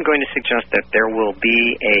 I am going to suggest that there will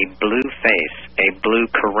be a blue face, a blue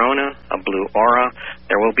corona, a blue aura.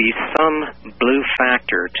 There will be some blue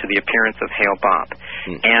factor to the appearance of Hale-Bopp.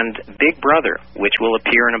 And Big Brother, which will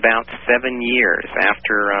appear in about 7 years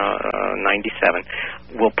after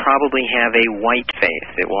 97, will probably have a white face.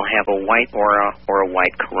 It will have a white aura or a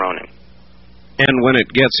white corona. And when it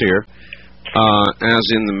gets here, as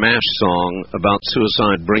in the MASH song about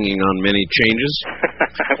suicide bringing on many changes?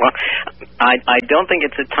 Well, I don't think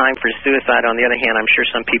it's a time for suicide. On the other hand, I'm sure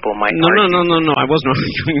some people might No, I wasn't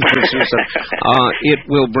arguing for suicide. It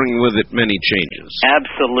will bring with it many changes.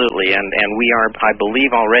 Absolutely, and we are, I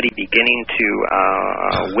believe, already beginning to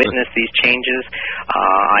witness these changes.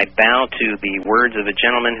 I bow to the words of a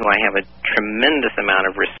gentleman who I have a tremendous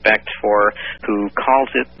amount of respect for, who calls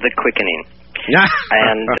it the quickening. Yeah.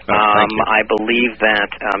 And I believe that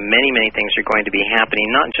many things are going to be happening,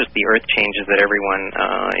 not just the earth changes that everyone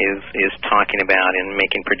is talking about and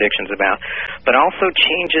making predictions about, but also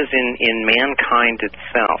changes in mankind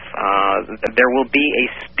itself. There will be a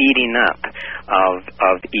speeding up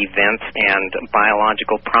of events and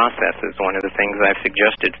biological processes. One of the things I've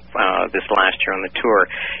suggested this last year on the tour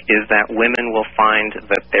is that women will find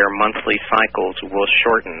that their monthly cycles will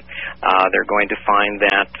shorten. They're going to find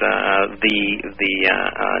that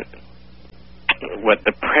what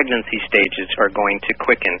the pregnancy stages are going to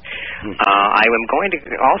quicken. I am going to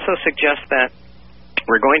also suggest that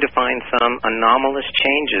we're going to find some anomalous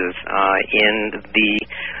changes in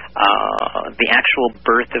the actual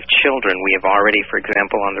birth of children. We have already, for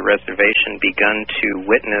example, on the reservation, begun to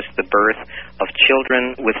witness the birth of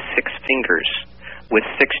children with 6 fingers, with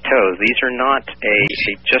 6 toes. These are not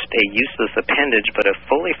just a useless appendage, but a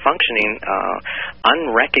fully functioning,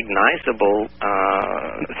 unrecognizable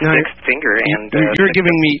sixth finger. And you're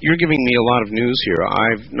giving me a lot of news here.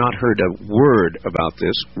 I've not heard a word about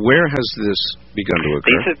this. Where has this begun to occur?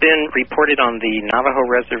 These have been reported on the Navajo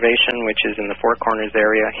Reservation, which is in the Four Corners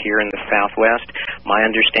area here in the Southwest. My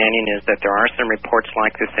understanding is that there are some reports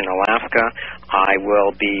like this in Alaska. I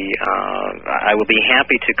will be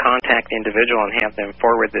happy to contact the individual and have them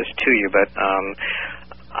forward this to you, but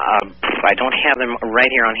I don't have them right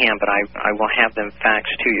here on hand, but I will have them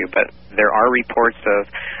faxed to you. But there are reports of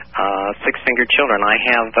 6-fingered children. I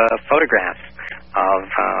have photographs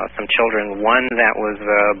some children. One that was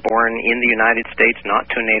born in the United States, not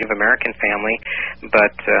to a Native American family,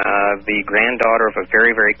 but the granddaughter of a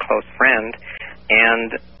very, very close friend.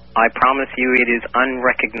 And I promise you it is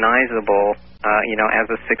unrecognizable, as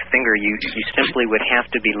a six finger. You simply would have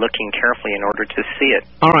to be looking carefully in order to see it.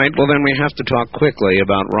 All right, well then we have to talk quickly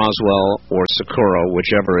about Roswell or Socorro,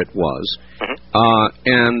 whichever it was,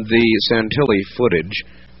 and the Santilli footage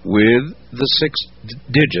with the 6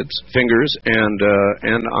 digits, fingers, and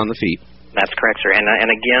on the feet. That's correct, sir. And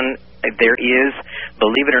again, there is,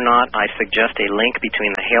 believe it or not, I suggest a link between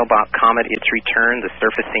the Hale-Bopp comet, its return, the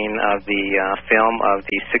surfacing of the film of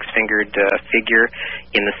the six-fingered figure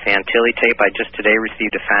in the Santilli tape. I just today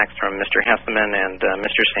received a fax from Mr. Hesseman and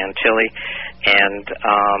Mr. Santilli, and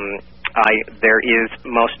there is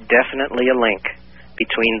most definitely a link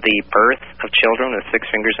between the birth of children with 6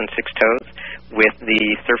 fingers and 6 toes with the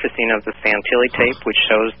surfacing of the Santilli tape, which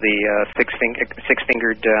shows the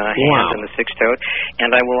six-fingered hand and the 6-toed.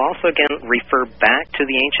 And I will also, again, refer back to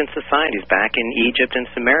the ancient societies back in Egypt and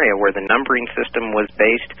Samaria, where the numbering system was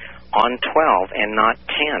based on 12 and not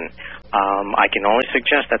 10. I can only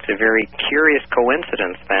suggest that's a very curious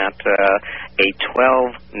coincidence that a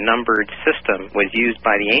 12-numbered system was used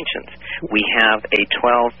by the ancients. We have a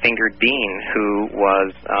 12-fingered being who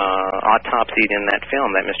was autopsied in that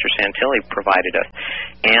film that Mr. Santilli provided us.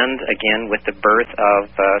 And, again, with the birth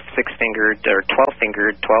of 6-fingered or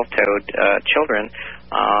 12-fingered, 12-toed children,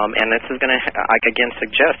 and this is going to, I again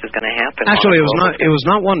suggest, is going to happen. Actually, it was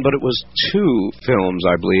not one, but it was 2 films,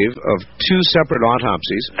 I believe, of 2 separate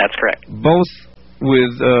autopsies. That's correct. Both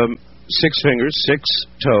with 6 fingers, 6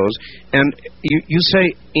 toes, and you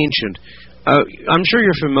say ancient. I'm sure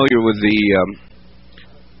you're familiar with the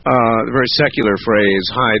very secular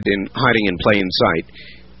phrase "hiding in plain sight."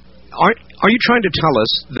 Are you trying to tell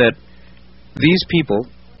us that these people,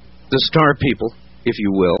 the star people, if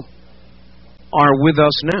you will, are with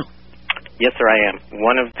us now? Yes, sir, I am.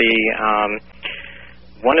 One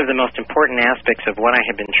of the most important aspects of what I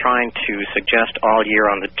have been trying to suggest all year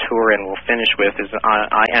on the tour, and will finish with, is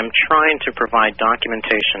I am trying to provide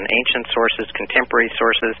documentation, ancient sources, contemporary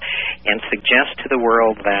sources, and suggest to the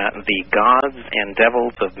world that the gods and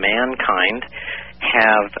devils of mankind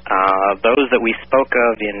have those that we spoke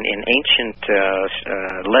of in ancient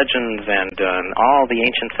legends and all the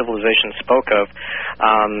ancient civilizations spoke of,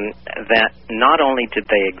 that not only did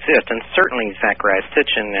they exist, and certainly Zacharias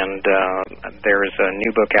Sitchin, and there is a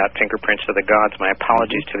new book out, Fingerprints of the Gods. My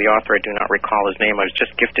apologies to the author, I do not recall his name. I was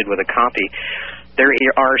just gifted with a copy. There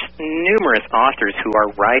are numerous authors who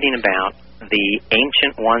are writing about the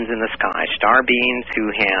ancient ones in the sky, star beings who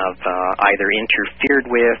have either interfered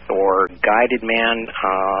with or guided man,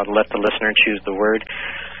 let the listener choose the word.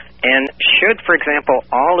 And should, for example,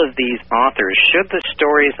 all of these authors, should the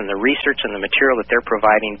stories and the research and the material that they're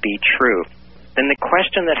providing be true, then the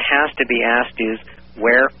question that has to be asked is,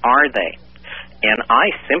 where are they? And I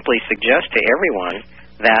simply suggest to everyone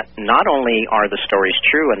that not only are the stories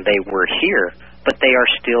true and they were here, but they are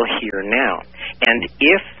still here now. And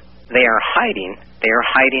if they are hiding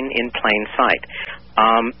in plain sight.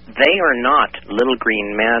 They are not little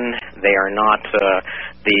green men. They are not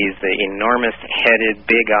these enormous-headed,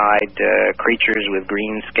 big-eyed creatures with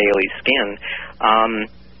green, scaly skin.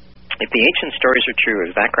 If the ancient stories are true,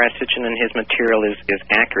 if Zacharias Sitchin and his material is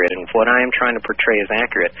accurate, and what I am trying to portray is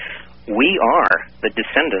accurate, we are the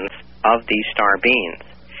descendants of these star beings.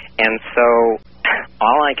 And so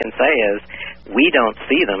all I can say is we don't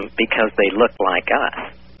see them because they look like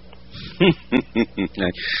us.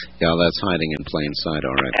 Yeah, that's hiding in plain sight,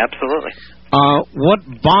 all right. Absolutely. What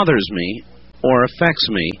bothers me, or affects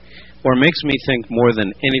me, or makes me think more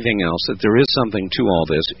than anything else that there is something to all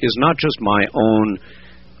this, is not just my own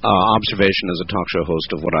observation as a talk show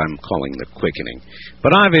host of what I'm calling the quickening.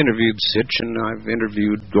 But I've interviewed Sitchin, I've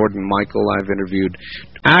interviewed Gordon Michael, I've interviewed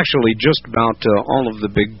actually just about all of the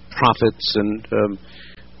big prophets and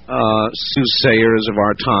soothsayers of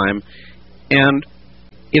our time, and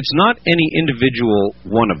it's not any individual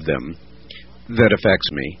one of them that affects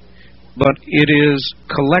me, but it is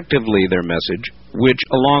collectively their message, which,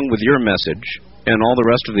 along with your message and all the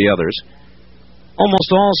rest of the others,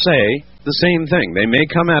 almost all say the same thing. They may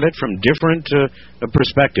come at it from different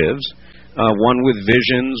perspectives, one with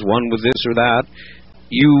visions, one with this or that,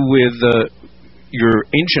 you with your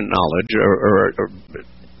ancient knowledge, or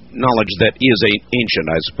knowledge that is ancient,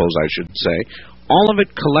 I suppose I should say. All of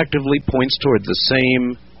it collectively points toward the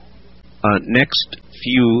same next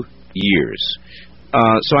few years.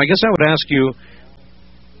 So I guess I would ask you,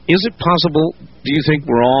 is it possible, do you think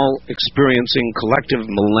we're all experiencing collective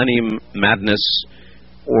millennium madness,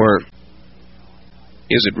 or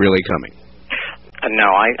is it really coming? No,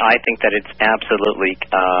 I think that it's absolutely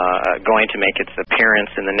going to make its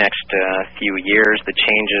appearance in the next few years. The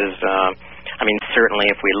changes, certainly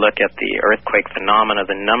if we look at the earthquake phenomena,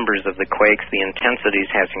 the numbers of the quakes, the intensities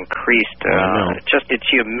has increased. It's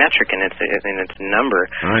geometric in its number.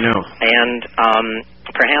 I know. And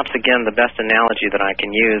perhaps, again, the best analogy that I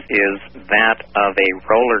can use is that of a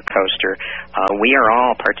roller coaster. We are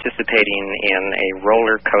all participating in a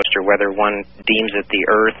roller coaster, whether one deems it the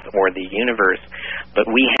Earth or the universe. But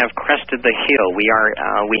we have crested the hill. We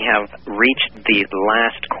have reached the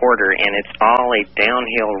last quarter, and it's all a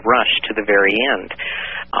downhill rush to the very end.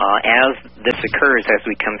 As this occurs, as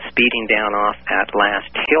we come speeding down off that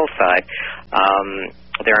last hillside,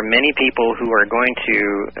 there are many people who are going to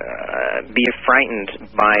be frightened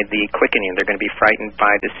by the quickening. They're going to be frightened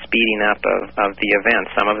by the speeding up of the event.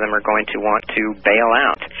 Some of them are going to want to bail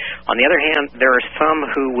out. On the other hand, there are some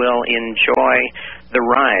who will enjoy the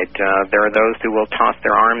ride. There are those who will toss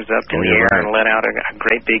their arms up in the air and let out a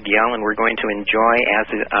great big yell, and we're going to enjoy as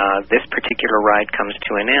this particular ride comes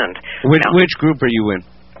to an end. Which group are you in?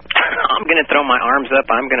 I'm going to throw my arms up,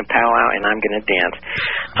 I'm going to powwow, and I'm going to dance.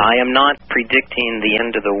 I am not predicting the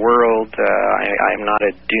end of the world. I am not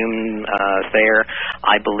a doomsayer.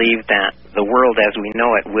 I believe that the world as we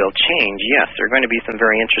know it will change. Yes, there are going to be some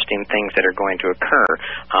very interesting things that are going to occur.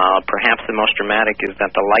 Perhaps the most dramatic is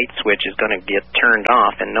that the light switch is going to get turned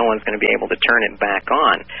off, and no one's going to be able to turn it back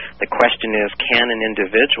on. The question is, can an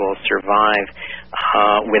individual survive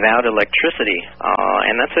without electricity?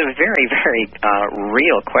 And that's a very, very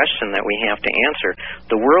real question that we have to answer.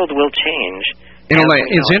 The world will change.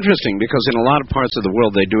 It's interesting because in a lot of parts of the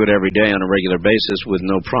world they do it every day on a regular basis with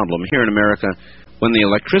no problem. Here in America, when the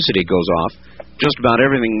electricity goes off, just about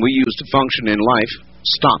everything we use to function in life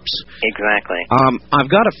stops. Exactly.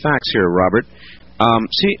 I've got a fax here, Robert.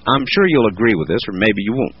 See, I'm sure you'll agree with this, or maybe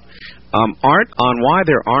you won't. Art, on why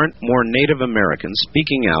there aren't more Native Americans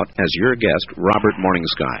speaking out as your guest, Robert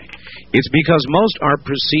Morningsky. It's because most are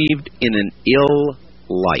perceived in an ill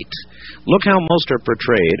light. Look how most are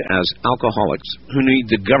portrayed as alcoholics who need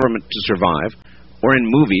the government to survive, or in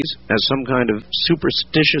movies as some kind of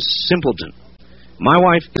superstitious simpleton. My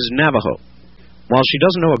wife is Navajo. While she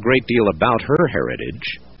doesn't know a great deal about her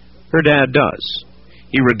heritage, her dad does.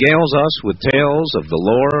 He regales us with tales of the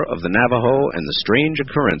lore of the Navajo and the strange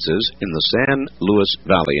occurrences in the San Luis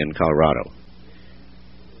Valley in Colorado.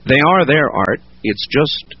 They are their art. It's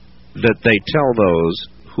just that they tell those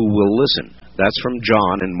who will listen. That's from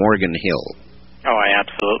John in Morgan Hill. Oh, I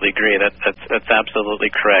absolutely agree. That's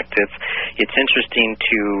absolutely correct. It's interesting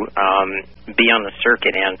to be on the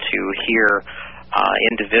circuit and to hear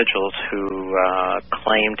individuals who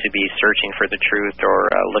claim to be searching for the truth or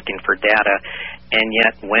looking for data, and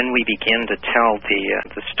yet when we begin to tell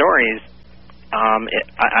the stories,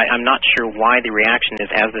 I'm not sure why the reaction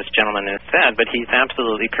is as this gentleman has said, but he's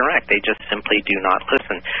absolutely correct. They just simply do not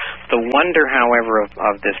listen. The wonder, however,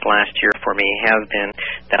 of this last year for me has been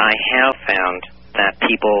that I have found that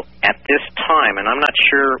people at this time, and I'm not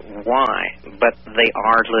sure why, but they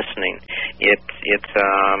are listening.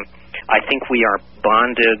 I think we are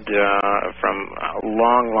bonded from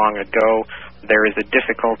long ago. There is a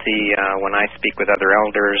difficulty when I speak with other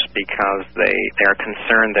elders because they are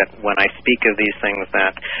concerned that when I speak of these things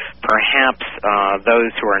that perhaps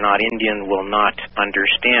those who are not Indian will not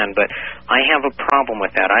understand. But I have a problem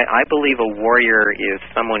with that. I believe a warrior is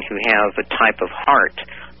someone who has a type of heart.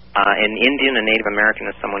 An Indian, a Native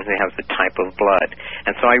American, is someone who has the type of blood.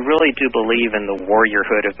 And so I really do believe in the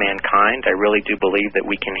warriorhood of mankind. I really do believe that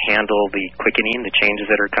we can handle the quickening, the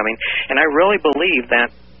changes that are coming. And I really believe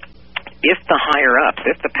that if the higher-ups,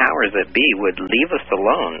 if the powers that be would leave us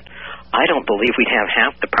alone, I don't believe we'd have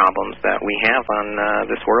half the problems that we have on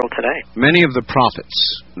this world today. Many of the prophets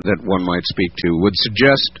that one might speak to would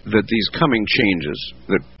suggest that these coming changes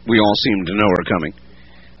that we all seem to know are coming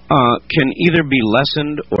can either be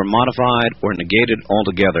lessened or modified or negated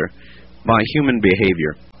altogether by human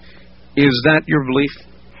behavior. Is that your belief?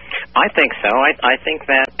 I think so. I think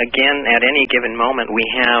that, again, at any given moment, we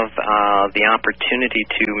have the opportunity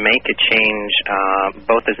to make a change,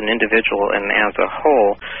 both as an individual and as a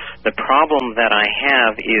whole. The problem that I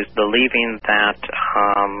have is believing that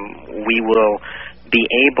we will be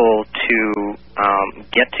able to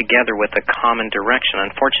get together with a common direction.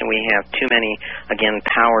 Unfortunately, we have too many, again,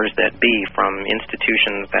 powers that be, from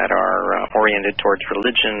institutions that are oriented towards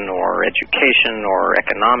religion or education or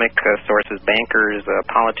economic sources, bankers,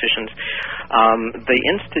 politicians. The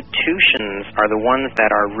institutions are the ones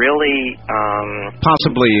that are really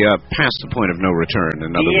possibly past the point of no return,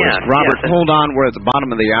 in other words. Robert, yes, hold on. We're at the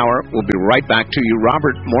bottom of the hour. We'll be right back to you.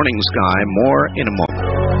 Robert Morningsky, more in a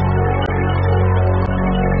moment.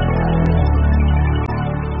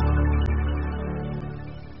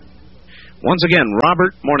 Once again,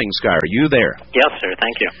 Robert Morningsky, are you there? Yes, sir.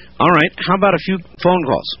 Thank you. All right. How about a few phone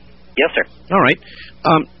calls? Yes, sir. All right.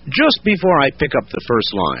 Just before I pick up the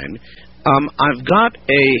first line, I've got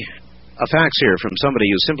a fax here from somebody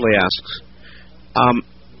who simply asks,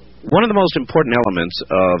 one of the most important elements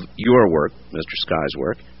of your work, Mr. Sky's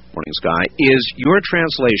work, Morningsky, is your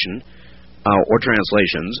translation or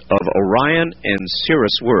translations of Orion and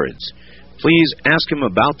Sirius words. Please ask him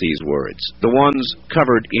about these words, the ones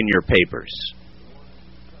covered in your papers.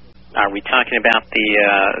 Are we talking about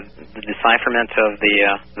the decipherment of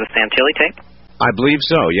the Santilli tape? I believe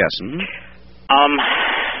so, yes. Mm-hmm.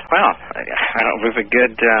 Well, it was a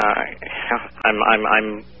good.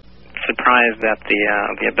 I'm surprised at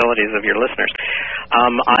the abilities of your listeners.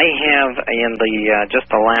 I have, in just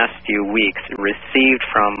the last few weeks, received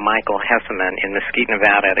from Michael Hesseman in Mesquite,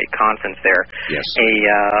 Nevada, at a conference there, yes,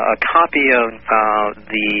 a copy of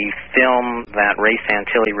the film that Ray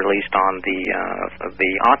Santilli released on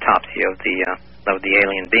the autopsy of the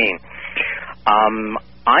alien being.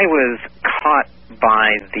 I was caught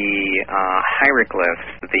by the hieroglyphs,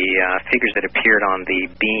 the figures that appeared on the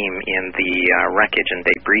beam in the wreckage and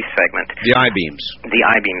debris segment. The I-beams. The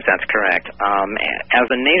I-beams, that's correct. As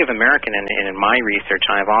a Native American in my research,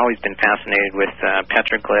 I've always been fascinated with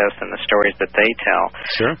petroglyphs and the stories that they tell.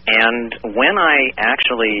 Sure. And when I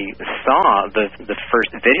actually saw the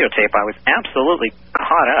first videotape, I was absolutely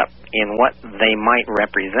caught up in what they might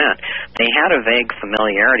represent. They had a vague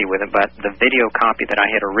familiarity with it, but the video copy that I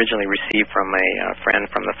had originally received from a friend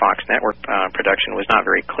from the Fox Network production was not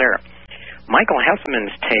very clear. Michael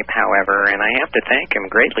Hesseman's tape, however, and I have to thank him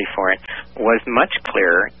greatly for it, was much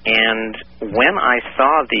clearer. And when I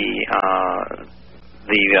saw the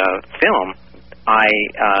film, I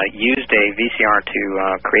used a VCR to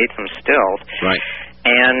create some stills. Right.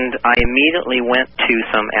 And I immediately went to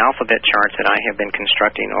some alphabet charts that I have been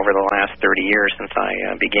constructing over the last 30 years since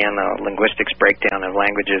I began the linguistics breakdown of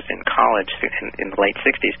languages in college in the late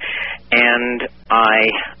 60s. And I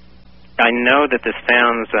know that this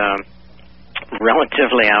sounds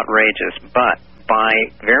relatively outrageous, but by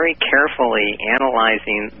very carefully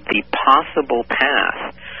analyzing the possible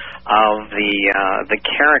path of the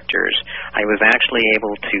characters, I was actually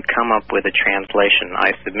able to come up with a translation.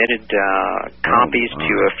 I submitted copies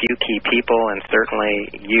to a few key people, and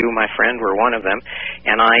certainly you, my friend, were one of them,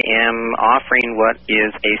 and I am offering what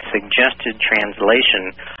is a suggested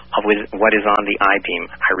translation of what is on the I-beam.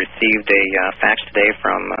 I received a fax today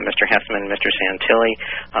from Mr. Hesseman and Mr. Santilli,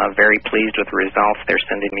 very pleased with the results. They're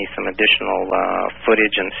sending me some additional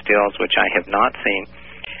footage and stills, which I have not seen.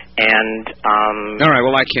 And all right,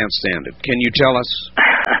 well, I can't stand it. Can you tell us?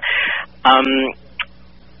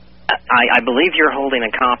 I believe you're holding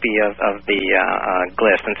a copy of the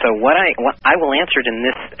glyphs, and so what I will answer it in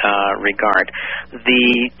this regard.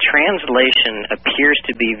 The translation appears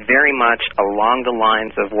to be very much along the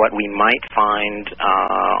lines of what we might find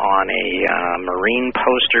on a Marine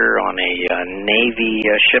poster, on a Navy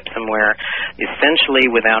ship somewhere,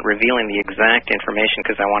 essentially without revealing the exact information,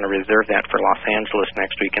 because I want to reserve that for Los Angeles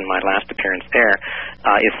next week in my last appearance there.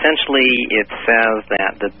 Essentially, it says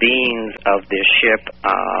that the beings of this ship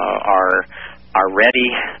are ready,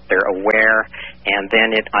 they're aware, and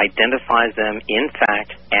then it identifies them, in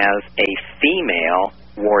fact, as a female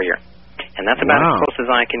warrior. And that's about as close as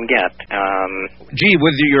I can get. Gee,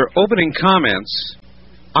 with your opening comments,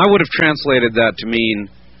 I would have translated that to mean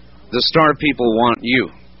the star people want you.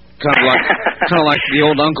 Kind of like the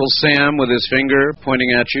old Uncle Sam with his finger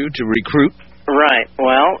pointing at you to recruit. Right.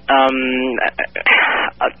 Well,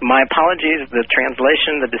 my apologies. The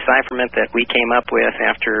translation, the decipherment that we came up with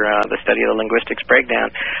after the study of the linguistics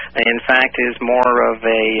breakdown, in fact, is more of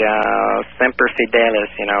a semper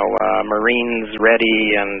fidelis, Marines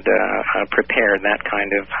ready and prepared, that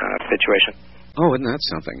kind of situation. Oh, isn't that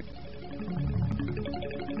something?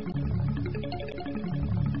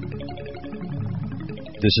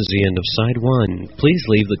 This is the end of side one. Please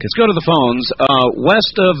leave the... Let's go to the phones.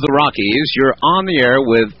 West of the Rockies, you're on the air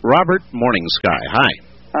with Robert Morningsky. Hi.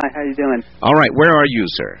 Hi, how you doing? All right, where are you,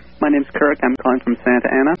 sir? My name's Kirk. I'm calling from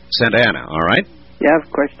Santa Ana. Santa Ana, all right. Yeah, I have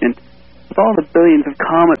a question. With all the billions of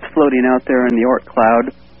comets floating out there in the Oort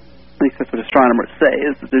cloud, at least that's what astronomers say,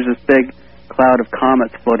 is that there's this big cloud of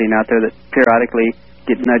comets floating out there that periodically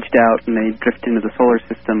get nudged out and they drift into the solar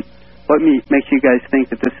system. What makes you guys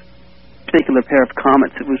think that this particular pair of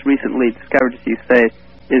comets that was recently discovered, as you say,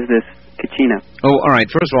 is this Kachina? Oh, all right.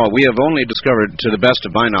 First of all, we have only discovered, to the best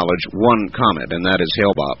of my knowledge, one comet, and that is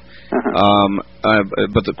Hale-Bopp.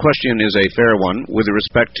 But the question is a fair one. With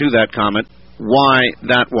respect to that comet, why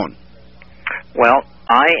that one? Well,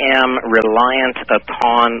 I am reliant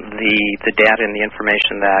upon the data and the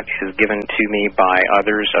information that is given to me by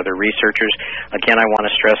other researchers. Again, I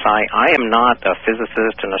want to stress I am not a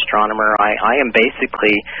physicist, an astronomer. I am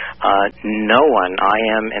basically no one. I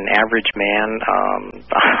am an average man.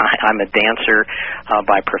 I'm a dancer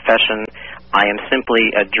by profession. I am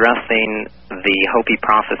simply addressing the Hopi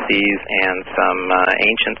prophecies and some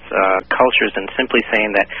ancient cultures and simply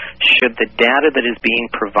saying that should the data that is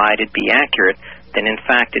being provided be accurate, then in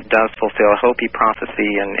fact it does fulfill Hopi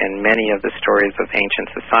prophecy in many of the stories of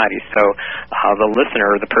ancient societies. So the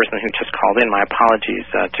listener, or the person who just called in, my apologies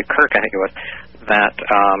to Kirk, I think it was, that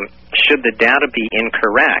should the data be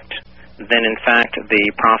incorrect, then in fact the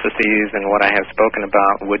prophecies and what I have spoken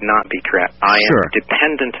about would not be correct. I am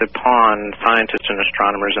dependent upon scientists and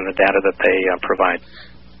astronomers and the data that they provide.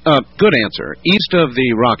 Good answer. East of the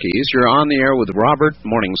Rockies, you're on the air with Robert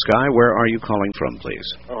Morningsky. Where are you calling from, please?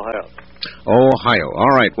 Ohio. Ohio.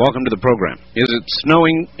 All right. Welcome to the program. Is it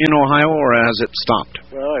snowing in Ohio, or has it stopped?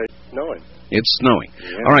 Well, it's snowing. It's snowing.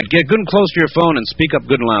 Yeah. All right. Get good and close to your phone and speak up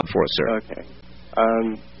good and loud for us, sir. Okay.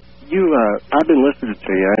 I've been listening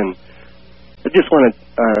to you, and I just want to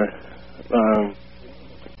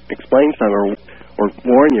explain something, or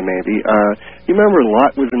warn you maybe. You remember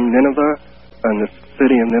Lot was in Nineveh, in the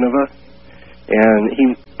city of Nineveh,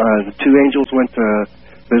 and the two angels went to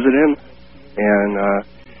visit him, and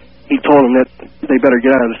he told them that they better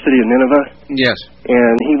get out of the city of Nineveh. Yes.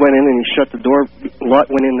 And he went in and he shut the door. Lot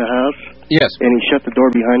went in the house. Yes. And he shut the door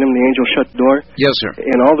behind him. The angel shut the door. Yes, sir.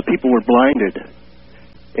 And all the people were blinded.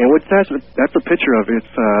 And what that's a picture of.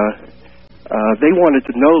 It's they wanted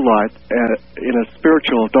to know Lot in a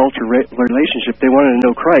spiritual adulterate relationship. They wanted to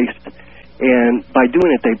know Christ, and by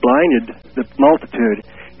doing it, they blinded the multitude.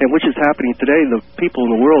 And which is happening today. The people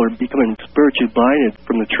in the world are becoming spiritually blinded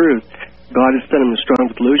from the truth. God has sent them a strong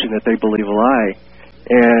delusion that they believe a lie.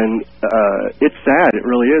 And it's sad, it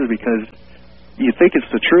really is, because you think it's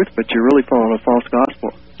the truth, but you're really following a false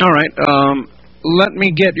gospel. All right. Let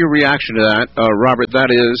me get your reaction to that, Robert. That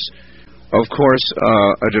is, of course,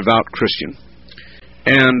 a devout Christian.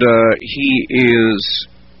 And he is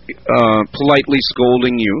politely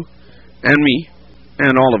scolding you and me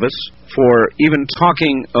and all of us for even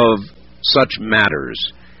talking of such matters.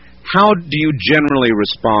 How do you generally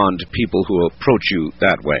respond to people who approach you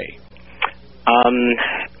that way?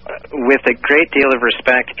 With a great deal of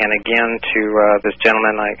respect, and again to this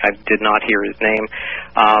gentleman, I did not hear his name.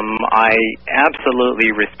 I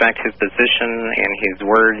absolutely respect his position and his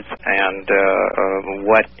words and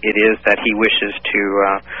what it is that he wishes to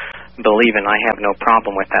believe in. I have no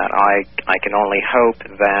problem with that. I can only hope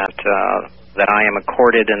that I am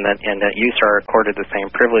accorded and that you are accorded the same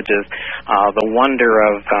privileges. The wonder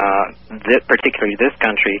of particularly this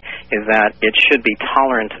country is that it should be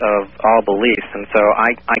tolerant of all beliefs, and so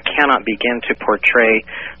I cannot begin to portray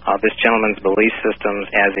this gentleman's belief systems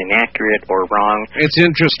as inaccurate or wrong. It's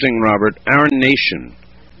interesting, Robert. Our nation,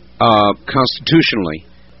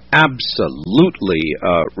 constitutionally, absolutely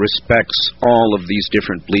respects all of these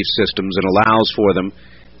different belief systems and allows for them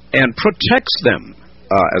and protects them,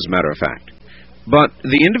 as a matter of fact. But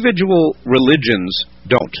the individual religions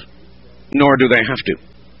don't, nor do they have to.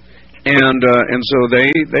 And so they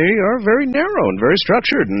are very narrow and very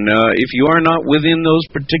structured. And if you are not within those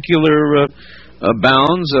particular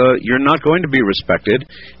bounds, you're not going to be respected.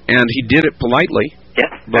 And he did it politely. Yes,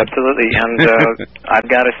 absolutely. And I've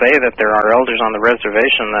got to say that there are elders on the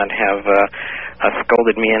reservation that have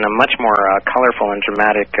scolded me in a much more colorful and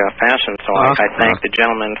dramatic fashion. So I thank the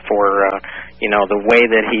gentleman for the way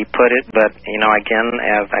that he put it. But again,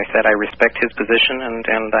 as I said, I respect his position,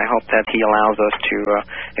 and I hope that he allows us to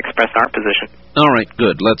express our position. All right,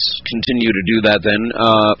 good. Let's continue to do that then.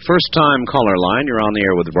 First-time caller line. You're on the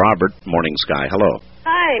air with Robert Morningsky. Hello.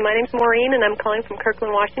 Hi, my name's Maureen, and I'm calling from Kirkland,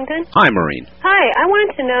 Washington. Hi, Maureen. Hi, I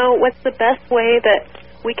wanted to know what's the best way that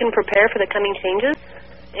we can prepare for the coming changes?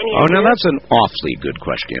 Now that's an awfully good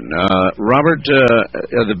question. Robert,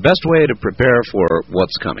 the best way to prepare for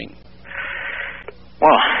what's coming?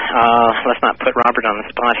 Well, let's not put Robert on the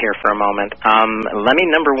spot here for a moment. Let me,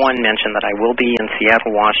 number one, mention that I will be in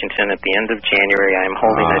Seattle, Washington at the end of January. I'm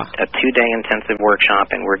holding a two-day intensive workshop,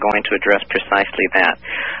 and we're going to address precisely that.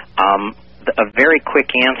 A very quick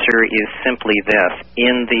answer is simply this.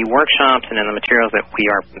 In the workshops and in the materials that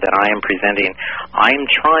I am presenting, I am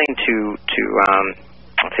trying to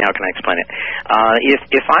let's see, how can I explain it?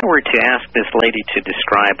 If I were to ask this lady to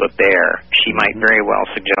describe a bear, she might very well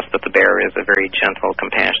suggest that the bear is a very gentle,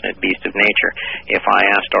 compassionate beast of nature. If I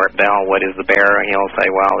asked Art Bell, what is the bear, he'll say,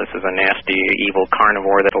 well, this is a nasty, evil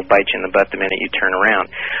carnivore that'll bite you in the butt the minute you turn around.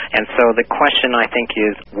 And so the question, I think,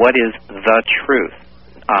 is, what is the truth?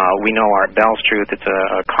 We know Art Bell's truth. It's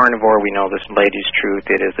a carnivore. We know this lady's truth.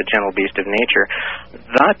 It is a gentle beast of nature.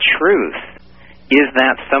 The truth is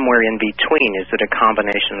that somewhere in between. Is it a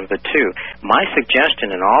combination of the two? My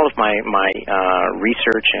suggestion in all of my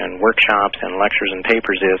research and workshops and lectures and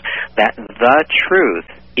papers is that the truth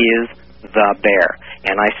is the bear.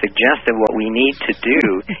 And I suggest that what we need to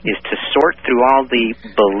do is to sort through all the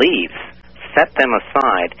beliefs, set them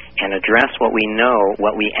aside, and address what we know,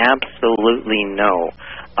 what we absolutely know.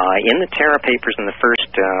 In the Terra Papers in the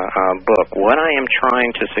first book, what I am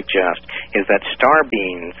trying to suggest is that star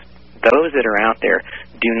beings, those that are out there,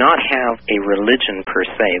 do not have a religion per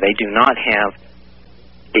se. They do not have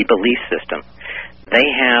a belief system. They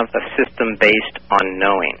have a system based on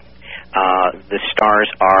knowing. The stars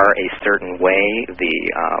are a certain way. The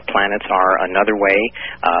planets are another way.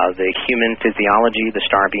 The human physiology, the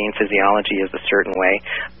star being physiology, is a certain way.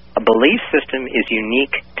 A belief system is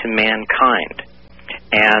unique to mankind.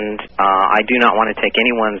 And I do not want to take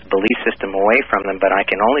anyone's belief system away from them, but I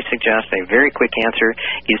can only suggest a very quick answer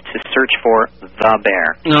is to search for the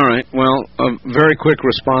bear. All right. Well, a very quick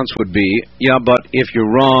response would be, yeah, but if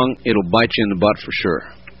you're wrong, it'll bite you in the butt for sure.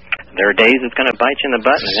 There are days it's going to bite you in the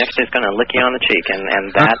butt, and the next day it's going to lick you on the cheek, and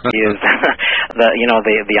that is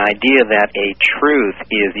the idea that a truth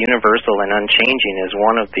is universal and unchanging is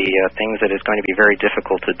one of the things that is going to be very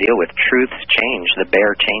difficult to deal with. Truths change. The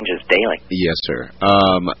bear changes daily. Yes, sir.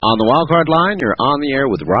 On the wildcard line, you're on the air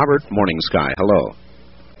with Robert Morningsky. Hello.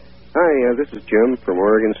 Hi, this is Jim from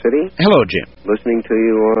Oregon City. Hello, Jim. Listening to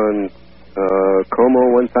you on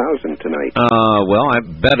Como 1000 tonight. Well, I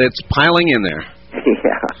bet it's piling in there.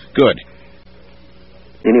 Yeah. Good.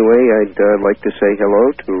 Anyway, I'd like to say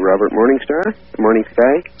hello to Robert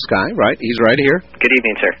Morningsky. Sky, right. He's right here. Good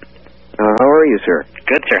evening, sir. How are you, sir?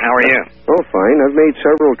 Good, sir. How are you? Oh, fine. I've made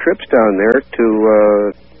several trips down there to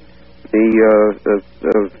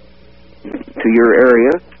your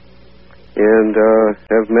area, and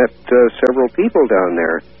have met several people down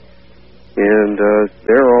there. And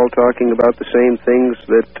they're all talking about the same things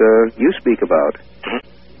that you speak about.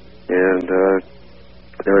 And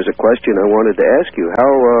there was a question I wanted to ask you.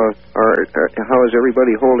 How is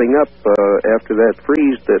everybody holding up after that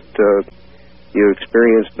freeze that you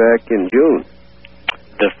experienced back in June?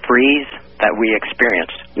 The freeze that we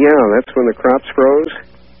experienced? Yeah, that's when the crops froze.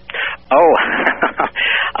 Oh,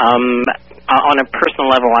 on a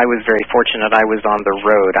personal level, I was very fortunate. I was on the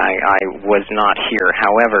road. I was not here.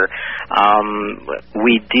 However,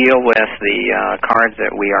 we deal with the cards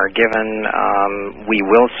that we are given. We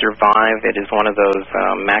will survive. It is one of those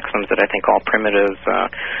maxims that I think all primitives,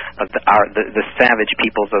 the savage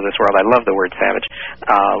peoples of this world, I love the word savage,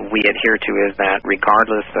 we adhere to, is that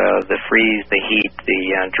regardless of the freeze, the heat,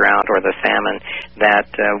 the drought, or the famine,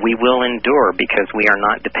 that we will endure because we are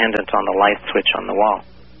not dependent on the light switch on the wall.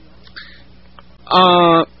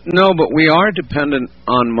 No, but we are dependent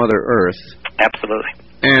on Mother Earth. Absolutely.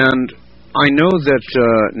 And I know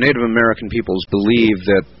that Native American peoples believe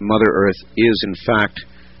that Mother Earth is, in fact,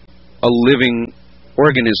 a living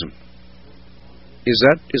organism. Is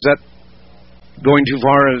that going too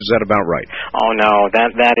far, or is that about right? Oh, no.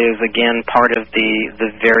 That is, again, part of the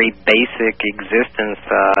very basic existence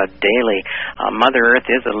daily. Mother Earth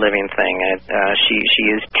is a living thing. She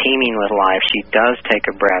is teeming with life. She does take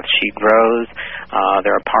a breath. She grows.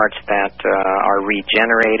 There are parts that are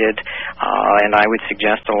regenerated. And I would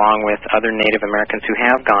suggest, along with other Native Americans who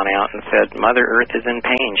have gone out and said, Mother Earth is in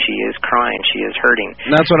pain. She is crying. She is hurting.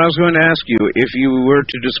 That's what I was going to ask you. If you were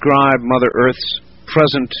to describe Mother Earth's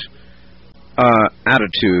present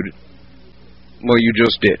attitude, well, you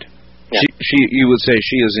just did. Yeah. You would say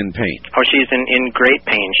she is in pain. Oh, she's in great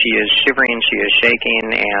pain. She is shivering. She is shaking,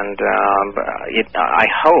 and I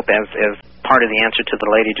hope, as part of the answer to the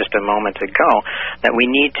lady just a moment ago, that we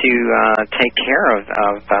need to take care of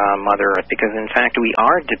Mother Earth, because in fact we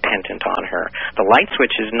are dependent on her. The light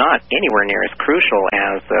switch is not anywhere near as crucial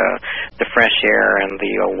as the fresh air and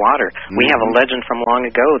the water. Mm-hmm. We have a legend from long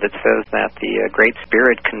ago that says that the Great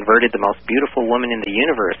Spirit converted the most beautiful woman in the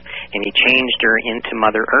universe, and he changed her into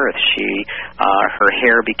Mother Earth. Her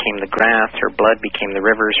hair became the grass, her blood became the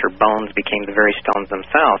rivers, her bones became the very stones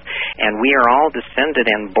themselves, and we are all descended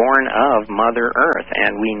and born of Mother Earth,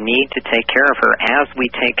 and we need to take care of her as we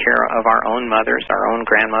take care of our own mothers, our own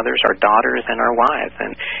grandmothers, our daughters, and our wives.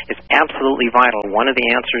 And it's absolutely vital. One of the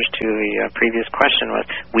answers to the previous question was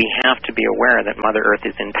we have to be aware that Mother Earth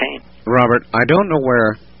is in pain. Robert, I don't know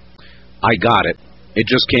where I got it. It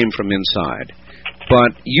just came from inside.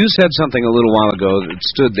 But you said something a little while ago that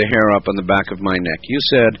stood the hair up on the back of my neck. You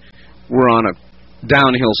said we're on a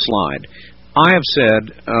downhill slide. I have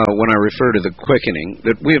said, when I refer to the quickening,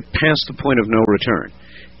 that we have passed the point of no return.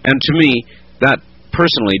 And to me, that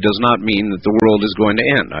personally does not mean that the world is going to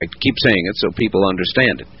end. I keep saying it so people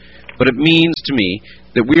understand it. But it means to me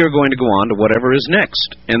that we are going to go on to whatever is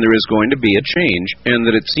next, and there is going to be a change, and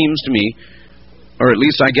that it seems to me, or at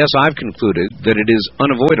least I guess I've concluded, that it is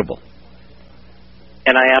unavoidable.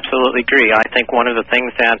 And I absolutely agree. I think one of the things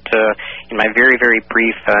that, in my very, very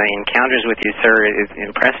brief encounters with you, sir,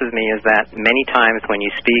 impresses me is that many times when you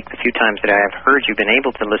speak, the few times that I have heard you, been able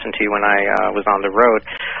to listen to you when I was on the road,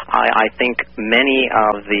 I think many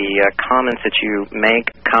of the comments that you make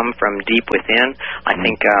come from deep within. I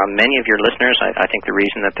think many of your listeners, I think the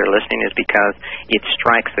reason that they're listening is because it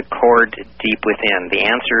strikes a chord deep within. The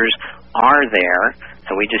answers are there,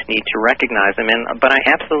 and we just need to recognize them. But I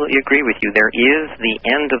absolutely agree with you. There is the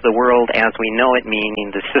end of the world as we know it,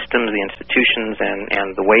 meaning the systems, the institutions,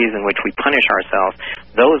 and the ways in which we punish ourselves.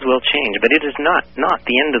 Those will change, but it is not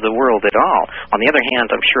the end of the world at all. On the other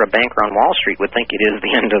hand, I'm sure a banker on Wall Street would think it is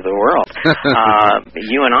the end of the world.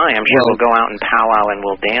 You and I'm sure will go out and powwow and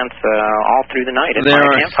we'll dance all through the night at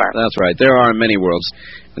my campfire. That's right. There are many worlds,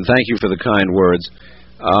 and thank you for the kind words.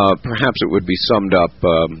 Perhaps it would be summed up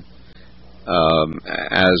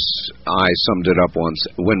as I summed it up once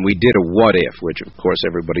when we did a what if, which of course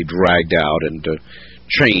everybody dragged out and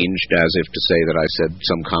changed as if to say that I said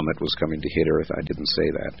some comet was coming to hit Earth. I didn't say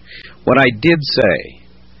that. What I did say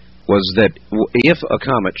was that if a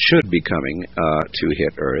comet should be coming to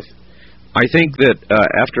hit Earth, I think that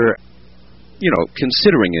after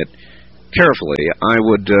considering it carefully, I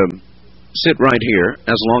would sit right here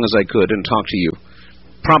as long as I could and talk to you,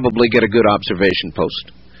 probably get a good observation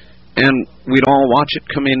post, and we'd all watch it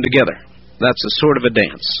come in together. That's a sort of a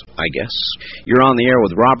dance, I guess. You're on the air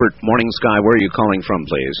with Robert Morningsky. Where are you calling from,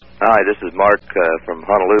 please? Hi, this is Mark from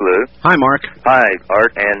Honolulu. Hi, Mark. Hi,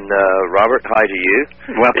 Art, and Robert, hi to you.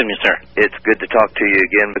 Welcome, sir. It's good to talk to you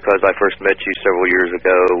again because I first met you several years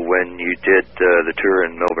ago when you did the tour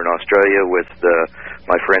in Melbourne, Australia with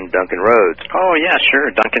my friend Duncan Rhodes. Oh, yeah, sure.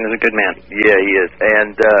 Duncan is a good man. Yeah, he is.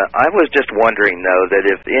 And I was just wondering, though, that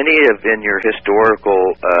if any of in your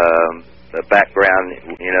historical background,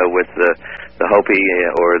 with the Hopi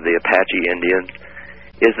or the Apache Indians,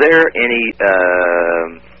 is there any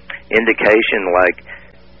indication, like,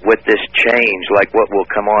 with this change, like what will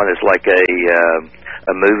come on is like a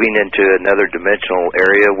moving into another dimensional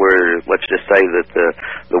area where, let's just say that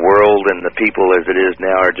the world and the people as it is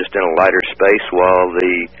now are just in a lighter space while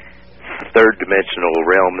the third dimensional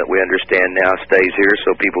realm that we understand now stays here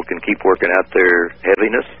so people can keep working out their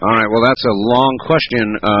heaviness? All right, well, that's a long question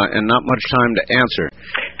and not much time to answer.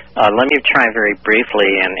 Let me try very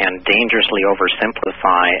briefly and dangerously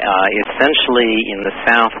oversimplify. Essentially, in the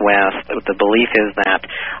Southwest, the belief is that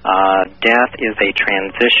death is a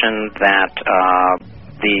transition, that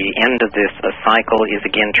the end of this cycle is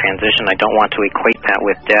again transition. I don't want to equate that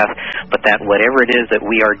with death, but that whatever it is that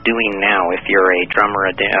we are doing now, if you're a drummer,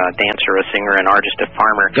 a dancer, a singer, an artist, a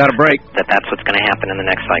farmer, got a break, that's what's going to happen in the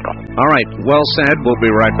next cycle. All right, well said. We'll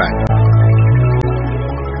be right back.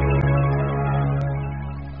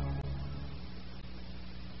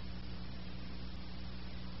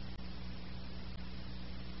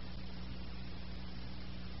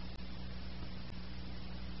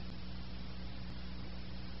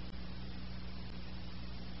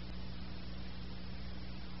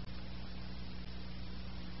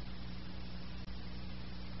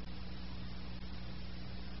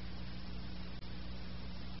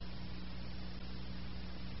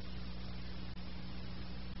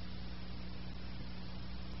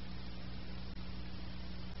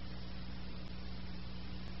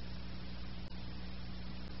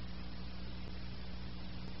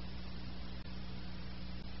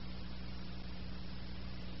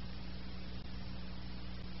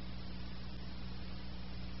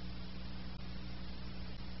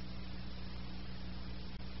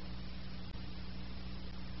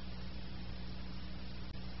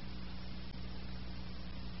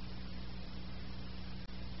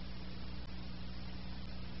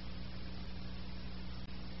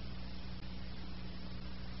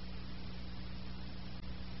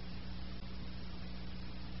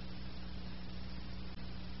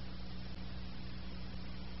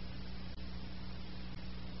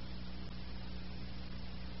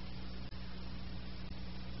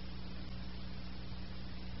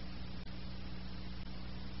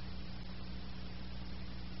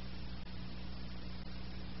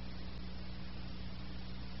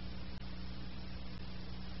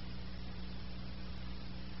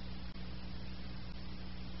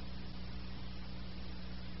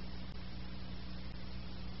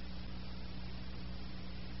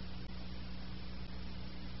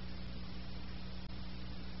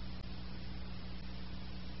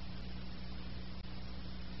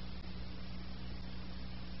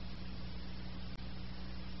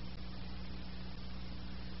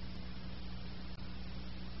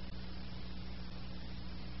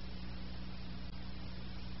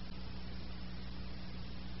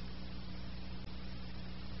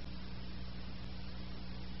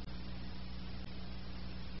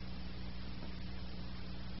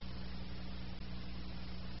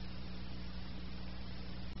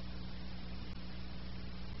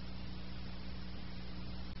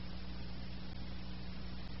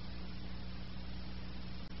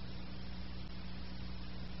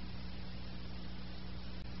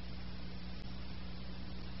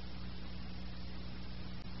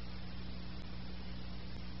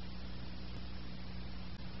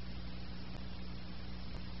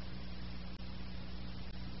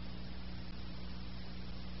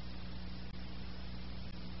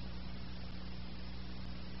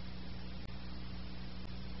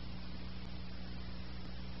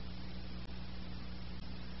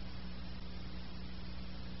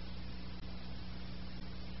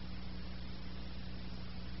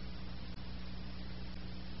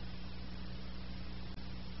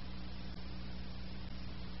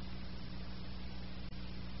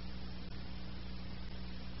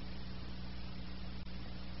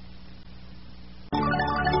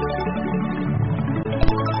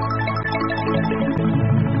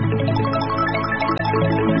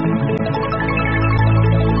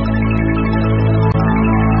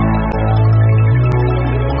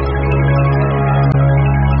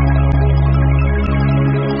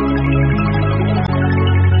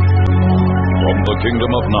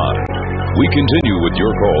 Kingdom of Nine. We continue with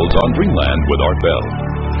your calls on Dreamland with Art Bell.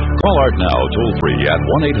 Call Art now toll-free at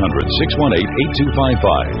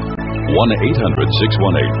 1-800-618-8255.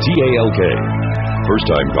 1-800-618-TALK.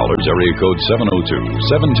 First-time callers, area code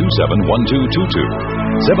 702-727-1222.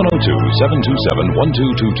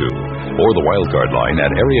 702-727-1222. Or the wildcard line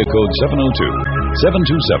at area code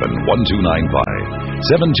 702-727-1295.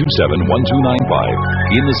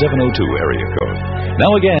 727-1295 in the 702 area code.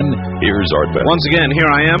 Now again, here's Art Bell. Once again, here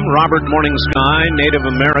I am, Robert Morningsky, Native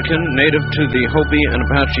American, native to the Hopi and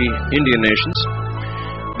Apache Indian nations.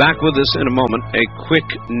 Back with us in a moment, a quick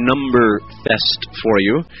number fest for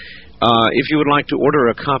you. If you would like to order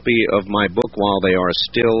a copy of my book while they are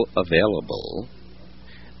still available,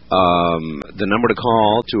 the number to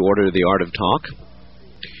call to order The Art of Talk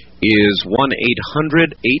is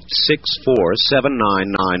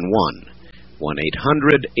 1-800-864-7991.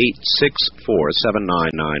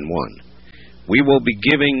 1-800-864-7991. We will be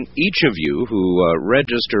giving each of you who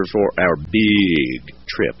register for our big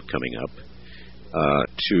trip coming up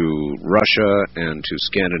to Russia and to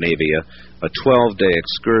Scandinavia, a 12-day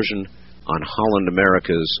excursion on Holland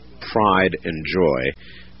America's pride and joy.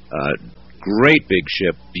 Great big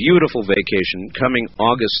ship, beautiful vacation, coming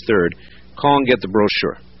August 3rd. Call and get the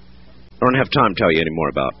brochure. I don't have time to tell you any more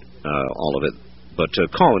about all of it, but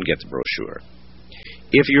call and get the brochure.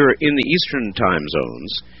 If you're in the Eastern time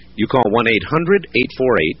zones, you call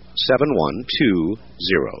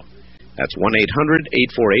 1-800-848-7120. That's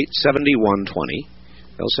 1-800-848-7120.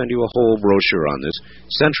 They'll send you a whole brochure on this.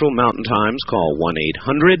 Central Mountain Times, call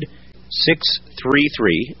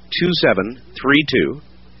 1-800-633-2732.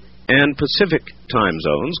 And Pacific time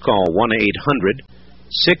zones, call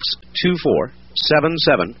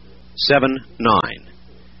 1-800-624-7779.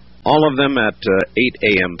 All of them at 8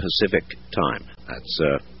 a.m. Pacific time. That's,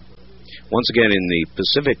 once again, in the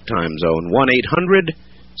Pacific time zone,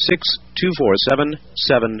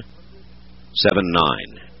 1-800-624-7779.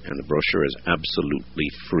 And the brochure is absolutely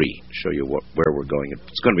free. Show you where we're going.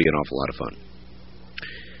 It's going to be an awful lot of fun.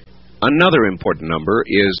 Another important number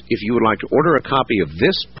is if you would like to order a copy of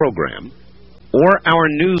this program or our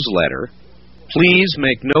newsletter, please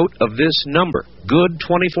make note of this number. Good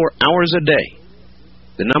 24 hours a day.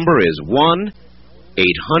 The number is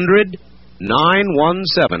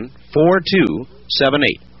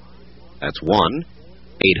 1-800-917-4278. That's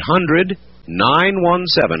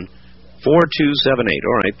 1-800-917-4278.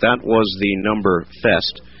 All right, that was the number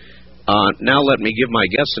fest. Now let me give my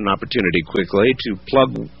guests an opportunity quickly to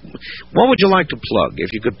plug. What would you like to plug?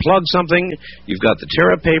 If you could plug something, you've got the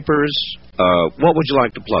Terra Papers. What would you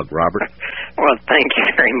like to plug, Robert? Well, thank you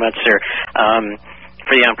very much, sir,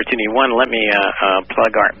 for the opportunity. One, let me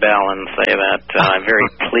plug Art Bell and say that I'm very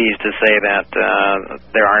pleased to say that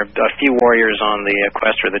there are a few warriors on the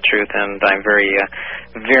quest for the truth, and I'm very,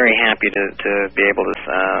 very happy to be able to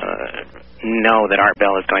know that Art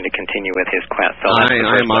Bell is going to continue with his quest. So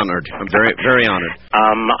I'm honored. I'm very, very honored.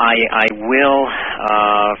 I will,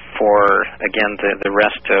 for, again, the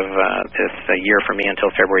rest of this year for me until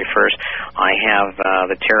February 1st, I have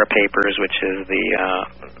the Terra Papers, which is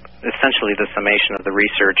essentially the summation of the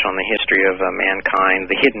research on the history of mankind,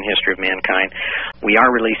 the hidden history of mankind. We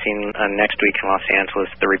are releasing next week in Los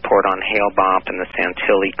Angeles the report on Hale-Bopp and the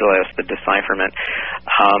Santilli glyphs, the decipherment.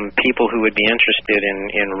 People who would be interested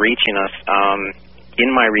in reaching us in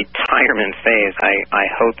my retirement phase, I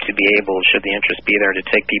hope to be able, should the interest be there, to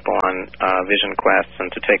take people on vision quests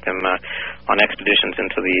and to take them on expeditions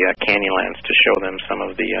into the Canyonlands to show them some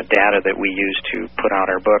of the data that we use to put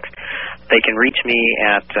out our books. They can reach me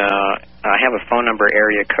at, I have a phone number,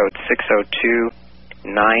 area code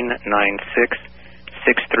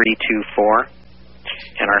 602-996-6324,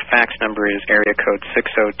 and our fax number is area code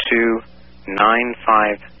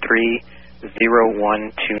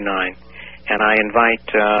 602-953-0129. And I invite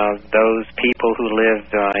those people who live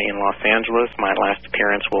in Los Angeles. My last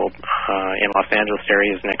appearance in Los Angeles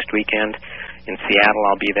area is next weekend. In Seattle,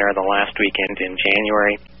 I'll be there the last weekend in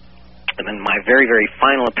January. And then my very, very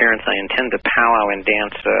final appearance, I intend to powwow and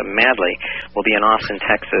dance madly, will be in Austin,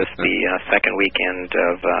 Texas, the second weekend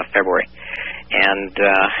of February. And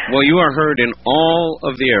well, you are heard in all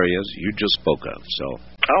of the areas you just spoke of, so...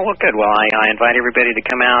 Oh, well, good. Well, I invite everybody to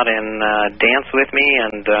come out and dance with me,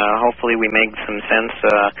 and hopefully we make some sense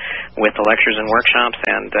with the lectures and workshops,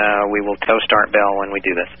 and we will toast Art Bell when we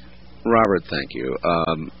do this. Robert, thank you.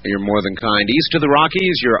 You're more than kind. East of the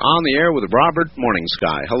Rockies, you're on the air with Robert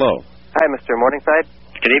Morningsky. Hello. Hi, Mr. Morningside.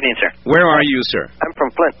 Good evening, sir. Where are you, sir? I'm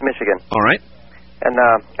from Flint, Michigan. All right. And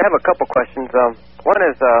I have a couple questions. One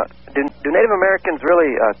is, do Native Americans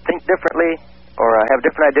really think differently or have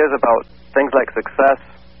different ideas about things like success,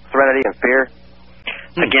 serenity, and fear?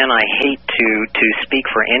 Again, I hate to speak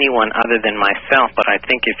for anyone other than myself, but I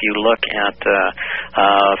think if you look at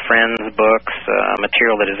friends' books,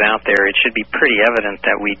 material that is out there, it should be pretty evident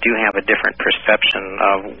that we do have a different perception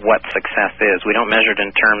of what success is. We don't measure it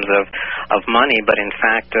in terms of money, but in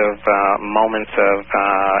fact of moments of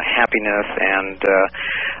happiness and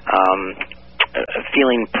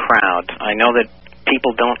feeling proud. I know that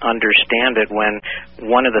people don't understand it when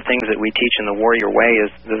one of the things that we teach in the Warrior Way is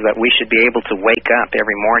that we should be able to wake up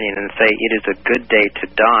every morning and say, it is a good day to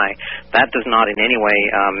die. That does not in any way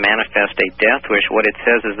manifest a death wish. What it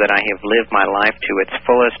says is that I have lived my life to its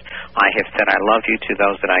fullest. I have said I love you to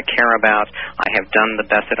those that I care about. I have done the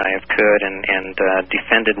best that I have could and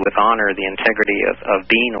defended with honor the integrity of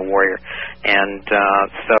being a warrior. And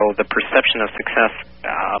so the perception of success,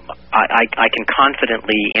 I can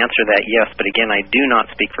confidently answer that yes, but again, I do not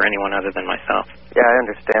speak for anyone other than myself. Yeah, I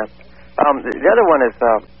understand. The other one is,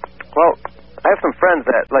 well, I have some friends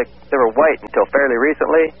that, like, they were white until fairly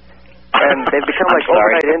recently, and they've become like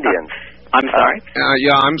overnight Indians. I'm sorry?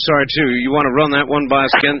 Yeah, I'm sorry, too. You want to run that one by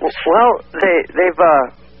us again? Well,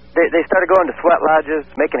 they started going to sweat lodges,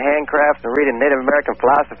 making handcrafts, and reading Native American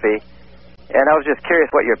philosophy. And I was just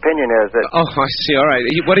curious what your opinion is. Oh, I see. All right.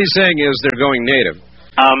 What he's saying is they're going native.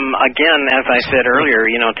 Again, as I said earlier,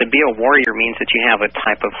 to be a warrior means that you have a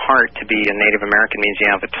type of heart. To be a Native American means you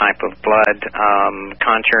have a type of blood.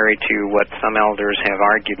 Contrary to what some elders have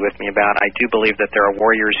argued with me about, I do believe that there are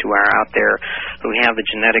warriors who are out there who have the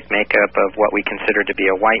genetic makeup of what we consider to be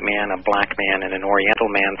a white man, a black man, and an Oriental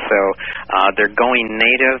man. So they're going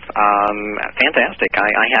native. Fantastic.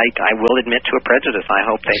 I will admit to a prejudice. I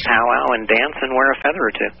hope they powwow and dance and wear a feather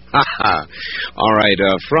or two. All right.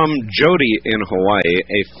 From Jody in Hawaii,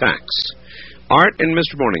 a fax. Art and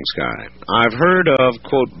Mr. Morningsky, I've heard of,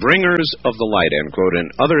 quote, bringers of the light, end quote,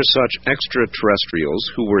 and other such extraterrestrials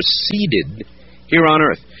who were seeded here on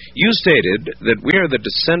Earth. You stated that we are the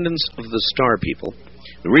descendants of the star people.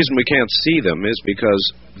 The reason we can't see them is because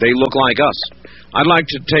they look like us. I'd like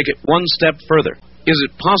to take it one step further. Is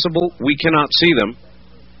it possible we cannot see them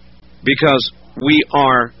because we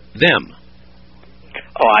are them?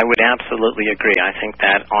 Oh, I would absolutely agree. I think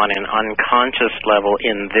that on an unconscious level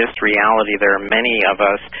in this reality, there are many of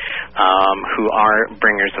us who are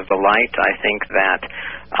bringers of the light. I think that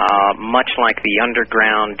much like the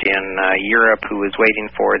underground in Europe who was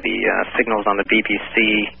waiting for the signals on the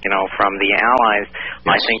BBC, from the Allies,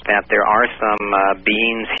 yes. I think that there are some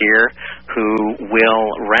beings here who will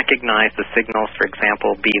recognize the signals, for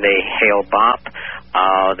example, be they Hale-Bopp,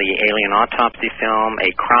 the alien autopsy film,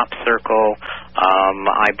 a crop circle.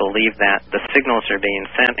 I believe that the signals are being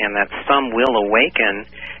sent and that some will awaken,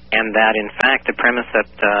 and that, in fact, the premise that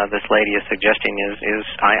this lady is suggesting is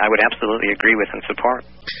I would absolutely agree with and support.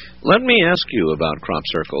 Let me ask you about crop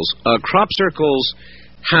circles. Crop circles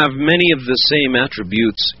have many of the same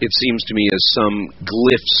attributes, it seems to me, as some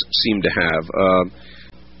glyphs seem to have.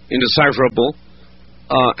 Indecipherable.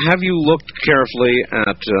 Have you looked carefully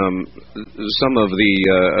at some of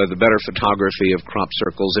the better photography of crop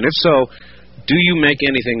circles? And if so, do you make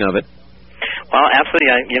anything of it? Well, absolutely.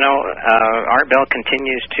 Art Bell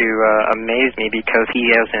continues to amaze me because he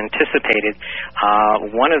has anticipated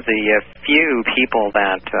one of the few people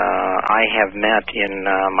that I have met in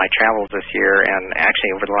my travels this year, and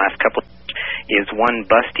actually over the last couple of years, is one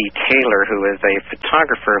Busty Taylor, who is a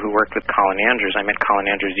photographer who worked with Colin Andrews. I met Colin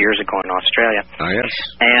Andrews years ago in Australia. Oh, yes.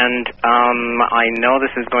 And I know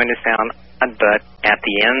this is going to sound odd, but at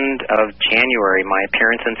the end of January, my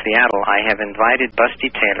appearance in Seattle, I have invited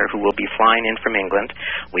Busty Taylor, who will be flying in from England.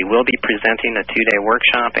 We will be presenting a 2-day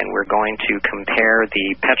workshop, and we're going to compare the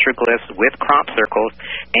petroglyphs with crop circles,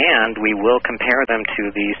 and we will compare them to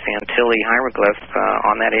the Santilli hieroglyphs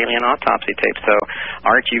on that alien autopsy tape. So,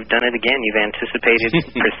 Art, you've done it again. You've anticipated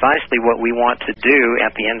precisely what we want to do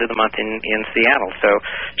at the end of the month in Seattle. So,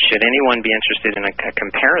 should anyone be interested in a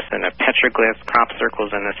comparison of petroglyphs, crop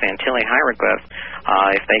circles, and the Santilli hieroglyphs,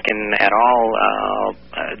 if they can at all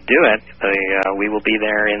do it, we will be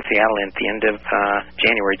there in Seattle at the end of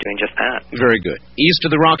January doing just that. Very good. East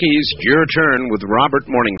of the Rockies, your turn with Robert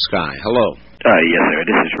Morningsky. Hello. Yes, sir.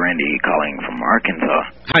 This is Randy calling from Arkansas.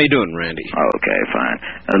 How you doing, Randy? Okay, fine.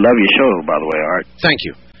 I love your show, by the way, Art. Thank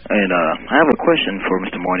you. And I have a question for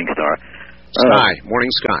Mr. Morningstar.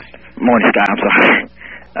 Morning Sky. I'm sorry.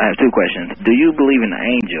 I have two questions. Do you believe in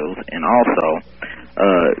angels? And also,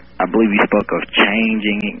 I believe you spoke of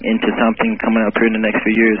changing into something coming up here in the next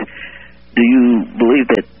few years. Do you believe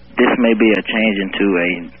that this may be a change into a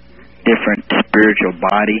different spiritual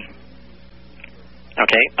body?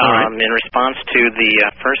 Okay. Right. In response to the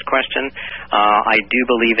first question, I do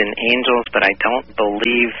believe in angels, but I don't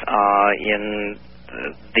believe in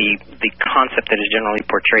the concept that is generally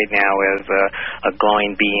portrayed now as a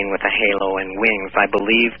glowing being with a halo and wings. I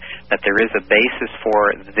believe that there is a basis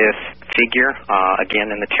for this figure. Again,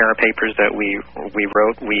 in the Terra Papers that we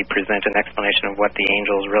wrote, we present an explanation of what the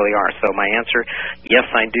angels really are. So my answer, yes,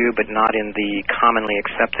 I do, but not in the commonly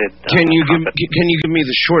accepted. Can you give me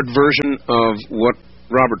the short version of what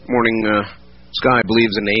Robert Morningsky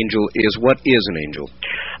believes an angel is? What is an angel?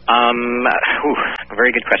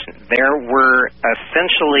 Very good question. There were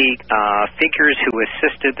essentially figures who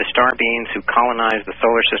assisted the star beings who colonized the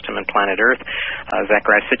solar system and planet Earth.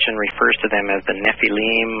 Zechariah Sitchin refers to them as the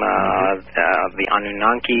Nephilim, the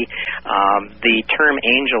Anunnaki. The term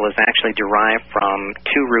angel is actually derived from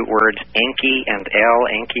two root words, Enki and El.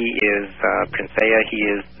 Enki is Prince Ea. He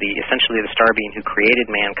is essentially the star being who created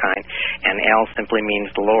mankind, and El simply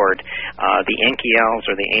means the Lord. The Enki Els,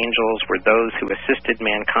 or the angels, were those who assisted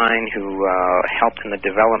mankind, who helped in the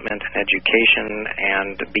development and education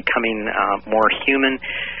and becoming more human.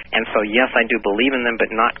 And so, yes, I do believe in them,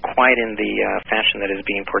 but not quite in the fashion that is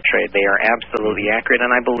being portrayed. They are absolutely accurate,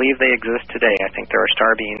 and I believe they exist today. I think there are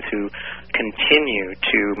star beings who continue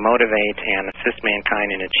to motivate and assist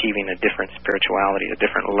mankind in achieving a different spirituality, a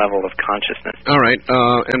different level of consciousness. All right.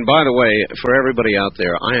 And by the way, for everybody out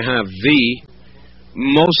there, I have the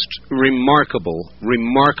most remarkable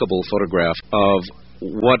photograph of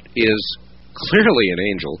what is clearly an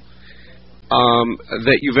angel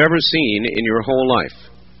that you've ever seen in your whole life.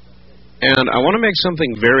 And I want to make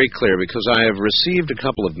something very clear, because I have received a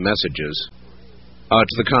couple of messages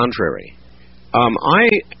to the contrary.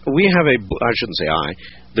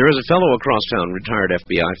 There is a fellow across town, retired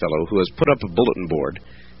FBI fellow, who has put up a bulletin board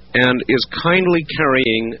and is kindly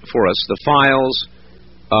carrying for us the files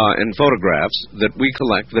and photographs that we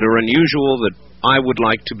collect that are unusual, that I would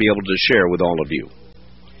like to be able to share with all of you.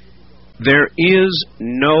 There is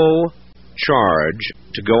no charge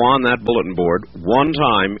to go on that bulletin board one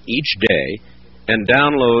time each day and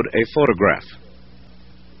download a photograph.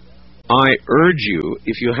 I urge you,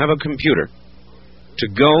 if you have a computer, to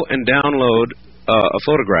go and download a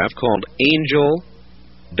photograph called angel.gif.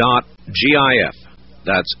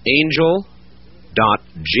 That's angel.gif.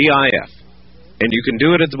 And you can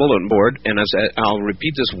do it at the bulletin board, and I'll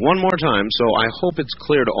repeat this one more time, so I hope it's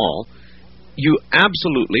clear to all. You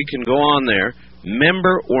absolutely can go on there,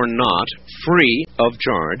 member or not, free of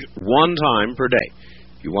charge, one time per day.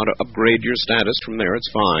 If you want to upgrade your status from there, it's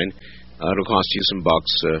fine. It'll cost you some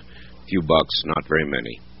bucks, a few bucks, not very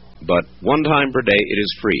many. But one time per day, it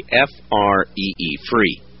is free. F-R-E-E,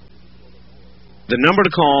 free. The number to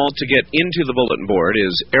call to get into the bulletin board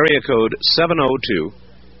is area code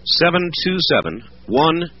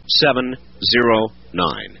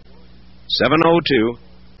 702-727-1709. 702,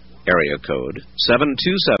 area code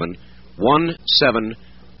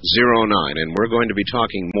 727-1709. And we're going to be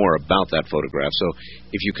talking more about that photograph, so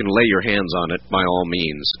if you can lay your hands on it, by all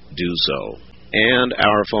means, do so. And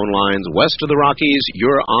our phone lines west of the Rockies,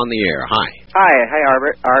 you're on the air. Hi. Hi,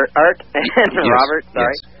 Art and yes, Robert, sorry.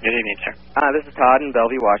 Yes. Good evening, sir. This is Todd in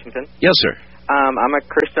Bellevue, Washington. Yes, sir. I'm a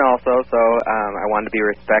Christian also, so I wanted to be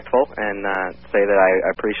respectful and say that I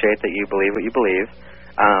appreciate that you believe what you believe.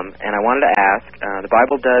 And I wanted to ask, the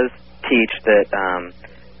Bible does teach that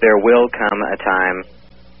there will come a time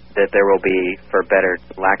that there will be, for better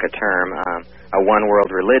lack of term, a one-world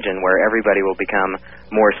religion where everybody will become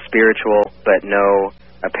more spiritual but no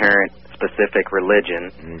apparent specific religion.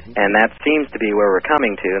 Mm-hmm. And that seems to be where we're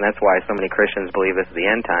coming to, and that's why so many Christians believe this is the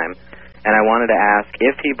end time. And I wanted to ask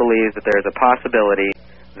if he believes that there's a possibility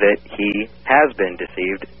that he has been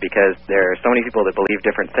deceived, because there are so many people that believe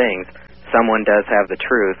different things. Someone does have the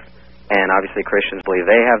truth, and obviously Christians believe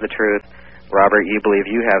they have the truth. Robert, you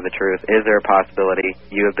believe you have the truth. Is there a possibility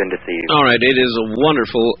you have been deceived? All right, it is a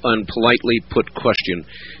wonderful and politely put question,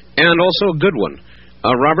 and also a good one.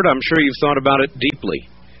 Robert, I'm sure you've thought about it deeply.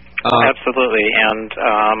 Absolutely, and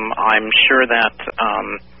I'm sure that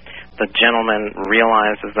the gentleman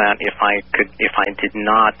realizes that if I did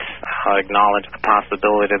not acknowledge the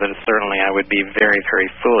possibility, that certainly I would be very, very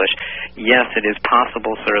foolish. Yes, it is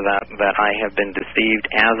possible, sir, that I have been deceived,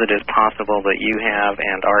 as it is possible that you have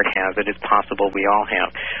and Art has. It is possible we all have.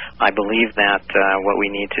 I believe that what we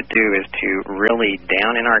need to do is to really,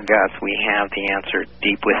 down in our guts, we have the answer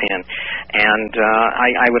deep within. And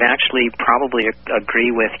I would actually probably agree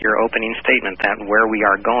with your opening statement that where we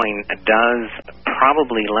are going does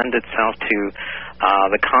probably lend itself to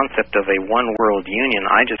the concept of a one-world union.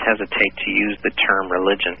 I just hesitate to use the term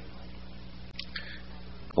religion.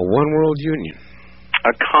 A one-world union?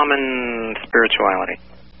 A common spirituality.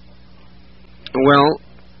 Well,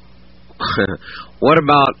 what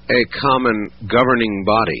about a common governing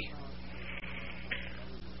body?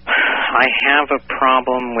 I have a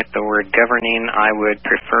problem with the word governing. I would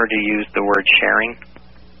prefer to use the word sharing,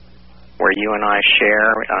 where you and I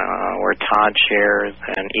share, where Todd shares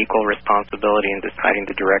an equal responsibility in deciding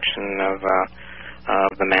the direction of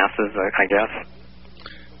the masses, I guess.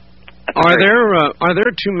 Are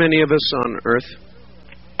there too many of us on Earth?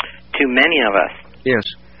 Too many of us? Yes.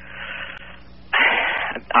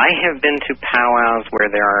 I have been to powwows where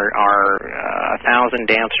there are 1,000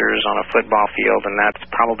 dancers on a football field, and that's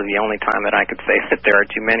probably the only time that I could say that there are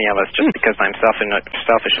too many of us, just because I'm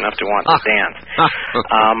selfish enough to want to dance.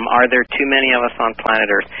 Are there too many of us on planet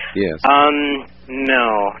Earth? Yes. No,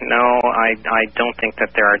 I don't think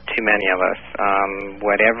that there are too many of us.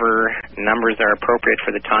 Whatever numbers are appropriate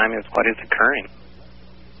for the time is what is occurring.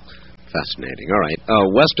 Fascinating. All right.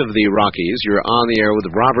 West of the Rockies, you're on the air with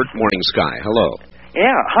Robert Morningsky. Hello. Yeah.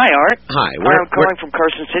 Hi, Art. Hi. I'm calling from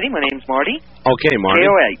Carson City. My name's Marty. Okay, Marty.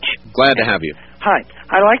 KOH. Glad to have you. Hi.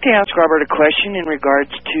 I'd like to ask Robert a question in regards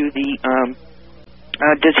to the,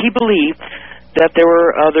 does he believe that there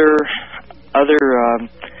were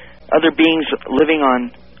other beings living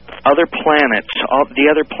on other planets, the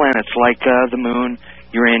other planets like the Moon,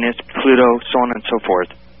 Uranus, Pluto, so on and so forth?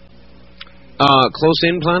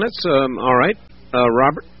 Close-in planets? All right.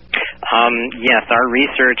 Robert? Yes, our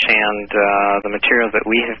research and the materials that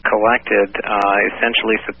we have collected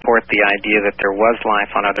essentially support the idea that there was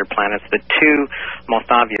life on other planets. The two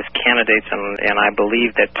most obvious candidates, and I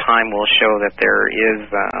believe that time will show that there is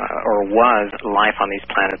or was life on these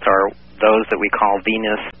planets, are those that we call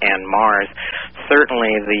Venus and Mars.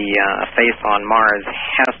 Certainly the face on Mars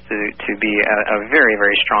has to be a very,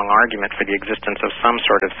 very strong argument for the existence of some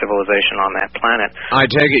sort of civilization on that planet. I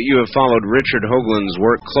take it you have followed Richard Hoagland's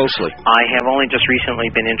work closely. I have only just recently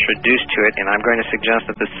been introduced to it, and I'm going to suggest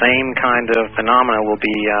that the same kind of phenomena will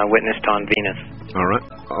be witnessed on Venus. All right.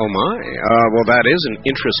 Oh, my. Well, that is an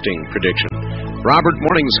interesting prediction. Robert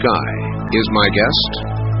Morningsky is my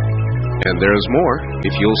guest. And there's more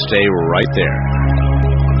if you'll stay right there.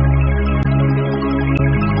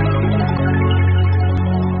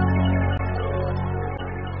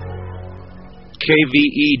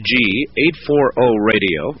 KVEG 840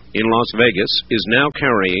 Radio in Las Vegas is now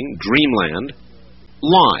carrying Dreamland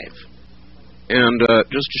live. And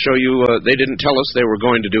just to show you, they didn't tell us they were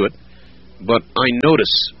going to do it, but I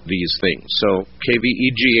notice these things. So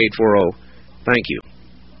KVEG 840, thank you.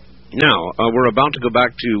 Now, we're about to go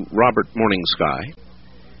back to Robert Morningsky,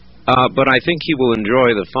 but I think he will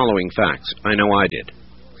enjoy the following facts. I know I did.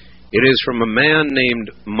 It is from a man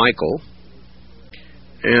named Michael,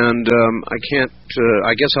 and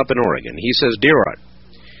I guess up in Oregon. He says, Dear Art,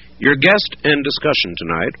 your guest and discussion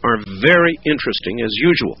tonight are very interesting as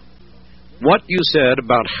usual. What you said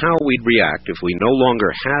about how we'd react if we no longer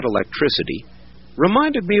had electricity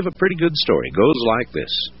reminded me of a pretty good story. It goes like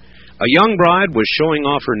this. A young bride was showing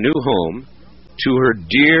off her new home to her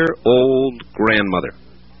dear old grandmother.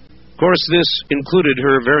 Of course, this included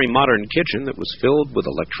her very modern kitchen that was filled with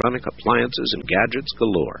electronic appliances and gadgets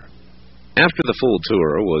galore. After the full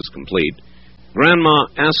tour was complete, Grandma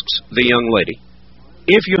asks the young lady,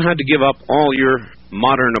 if you had to give up all your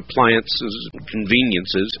modern appliances and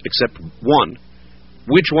conveniences except one,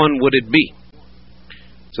 which one would it be?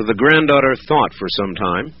 So the granddaughter thought for some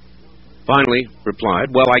time, finally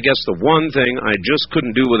replied, well, I guess the one thing I just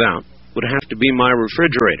couldn't do without would have to be my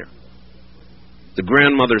refrigerator. The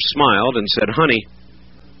grandmother smiled and said, honey,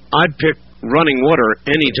 I'd pick running water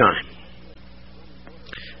anytime.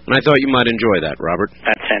 And I thought you might enjoy that, Robert.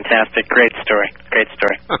 That's fantastic. Great story. Great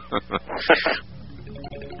story.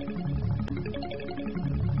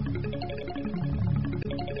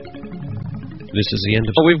 This is the end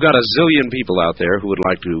of... Well, we've got a zillion people out there who would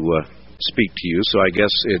like to speak to you, so I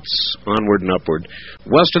guess it's onward and upward.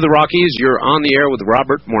 West of the Rockies, you're on the air with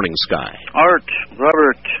Robert Morningsky. Art,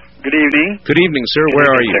 Robert, good evening. Good evening, sir.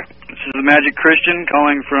 Where are you? This is the Magic Christian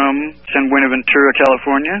calling from San Buenaventura,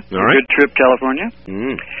 California. All right. Good trip, California.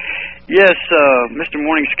 Yes, Mr.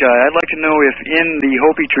 Morningsky, I'd like to know if in the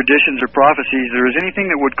Hopi traditions or prophecies there is anything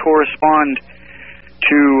that would correspond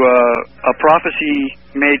to a prophecy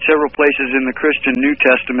made several places in the Christian New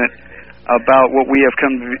Testament about what we have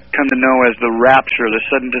come to know as the rapture, the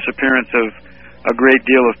sudden disappearance of a great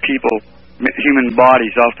deal of people, human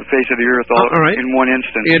bodies off the face of the earth all right. In one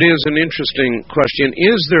instant. It is an interesting question.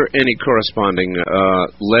 Is there any corresponding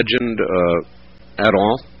legend at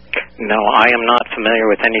all? No, I am not familiar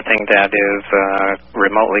with anything that is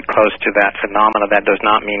remotely close to that phenomena. That does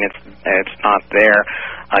not mean it's not there.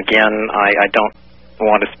 Again, I don't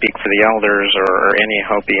want to speak for the elders or any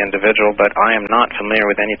Hopi individual, but I am not familiar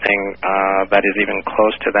with anything that is even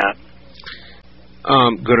close to that.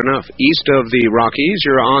 Good enough. East of the Rockies,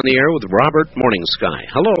 you're on the air with Robert Morningsky.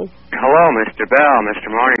 Hello. Hello, Mr. Bell, Mr.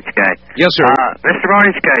 Morningsky. Yes, sir. Mr.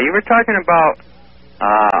 Morningsky, you were talking about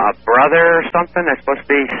a brother or something that's supposed to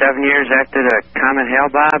be 7 years after the comet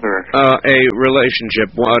Hale-Bopp, or? A relationship.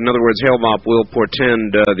 Well, in other words, Hale-Bopp will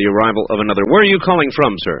portend the arrival of another. Where are you calling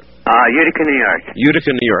from, sir? Utica, New York.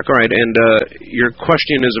 Utica, New York. All right, and your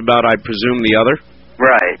question is about, I presume, the other?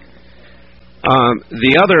 Right.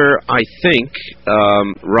 The other, I think,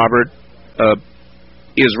 Robert,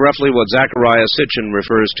 is roughly what Zechariah Sitchin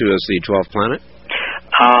refers to as the 12th planet.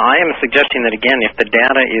 I am suggesting that, again, if the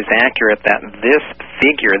data is accurate, that this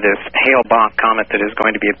figure, this Hale-Bopp comet that is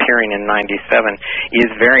going to be appearing in 97,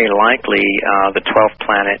 is very likely the 12th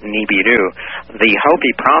planet Nibiru. The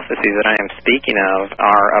Hopi prophecies that I am speaking of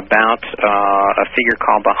are about a figure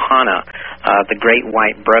called Bahana, the Great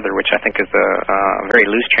White Brother, which I think is a very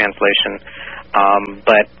loose translation.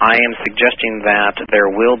 But I am suggesting that there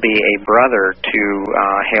will be a brother to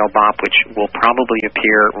Hale-Bopp, which will probably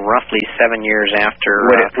appear roughly 7 years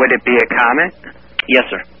after. Would it be a comet? Yes,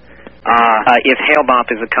 sir. If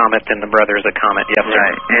Hale-Bopp is a comet, then the brother is a comet. Yes, sir.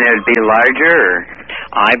 Right. And it would be larger? Or?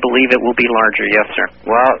 I believe it will be larger. Yes, sir.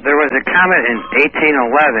 Well, there was a comet in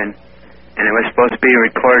 1811, and it was supposed to be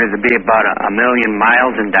recorded to be about 1 million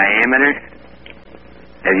miles in diameter.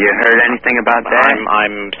 Have you heard anything about that?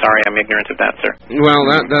 I'm sorry, I'm ignorant of that, sir. Well,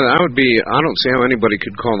 that would be, I don't see how anybody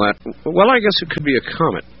could call that. Well, I guess it could be a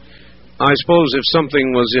comet. I suppose if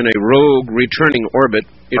something was in a rogue returning orbit,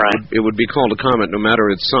 it would be called a comet no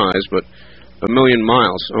matter its size, but 1 million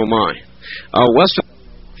miles, oh my. West.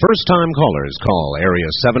 First-time callers call area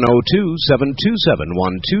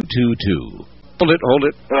 702-727-1222. Hold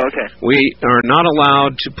it. Oh, okay. We are not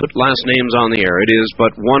allowed to put last names on the air. It is but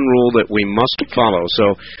one rule that we must follow.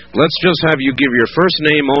 So let's just have you give your first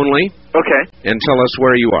name only. Okay. And tell us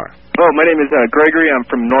where you are. Oh, my name is Gregory. I'm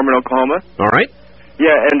from Norman, Oklahoma. All right.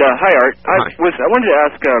 Yeah, and hi, Art. Hi. I wanted to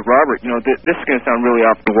ask Robert, this is going to sound really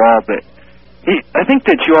off the wall, but I think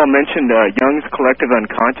that you all mentioned Jung's collective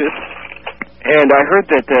unconscious, and I heard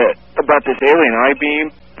that about this alien I-beam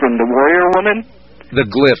from the warrior woman. The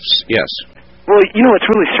glyphs, yes. Well, what's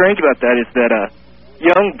really strange about that is that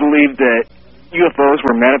Jung believed that UFOs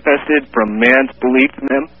were manifested from man's belief in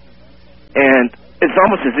them, and it's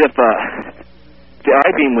almost as if the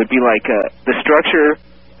I-beam would be like the structure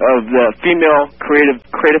of the female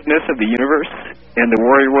creativeness of the universe, and the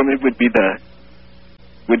warrior woman would be the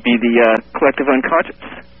collective unconscious.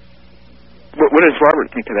 What does Robert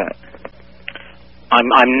think of that?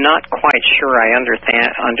 I'm not quite sure I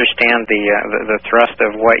understand the thrust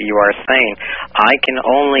of what you are saying. I can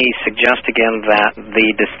only suggest again that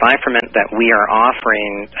the decipherment that we are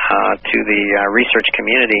offering to the research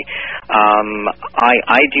community,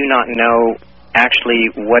 I do not know actually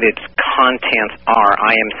what its contents are.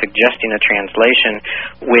 I am suggesting a translation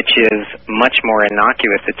which is much more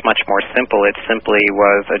innocuous. It's much more simple. It simply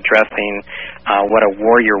was addressing what a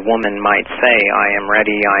warrior woman might say. I am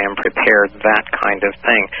ready, I am prepared, that kind of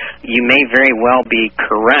thing. You may very well be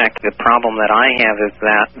correct. The problem that I have is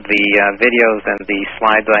that the videos and the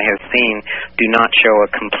slides I have seen do not show a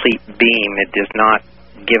complete beam. It does not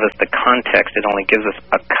give us the context. It only gives us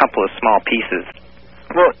a couple of small pieces.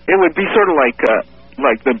 Well, it would be sort of like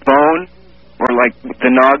the bone, or like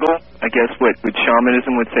the noggle. I guess what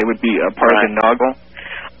shamanism would say would be a part of the noggle.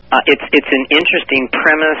 It's an interesting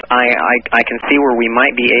premise. I can see where we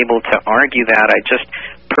might be able to argue that. I just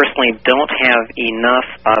personally don't have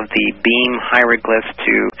enough of the beam hieroglyphs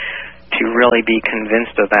to really be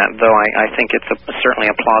convinced of that, though I think it's certainly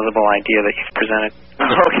a plausible idea that you've presented.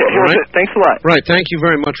 Okay, right. Thanks a lot. Right, thank you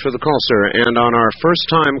very much for the call, sir. And on our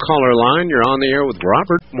first-time caller line, you're on the air with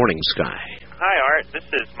Robert Morningsky. Hi, Art. This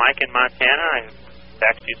is Mike in Montana. I've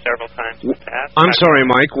faxed you several times in the past. I'm sorry,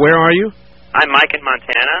 Mike. Where are you? I'm Mike in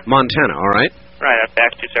Montana. Montana, all right. Right, I've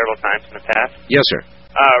faxed you several times in the past. Yes, sir.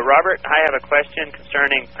 Robert, I have a question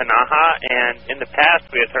concerning Panaha, and in the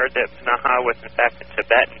past we had heard that Panaha was in fact a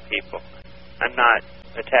Tibetan people. I'm not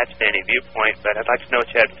attached to any viewpoint, but I'd like to know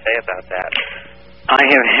what you have to say about that. I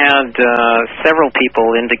have had several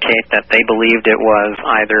people indicate that they believed it was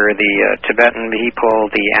either the Tibetan people,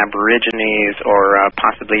 the Aborigines, or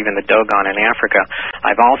possibly even the Dogon in Africa.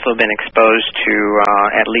 I've also been exposed to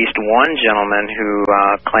at least one gentleman who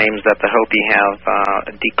claims that the Hopi have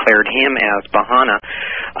declared him as Bahana.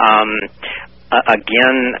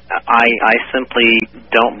 Again, I simply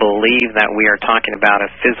don't believe that we are talking about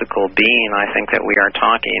a physical being. I think that we are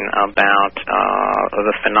talking about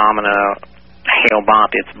the phenomena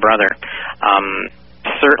Hale-Bopp, its brother.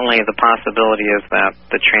 certainly the possibility is that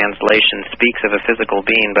the translation speaks of a physical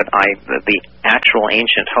being, but the actual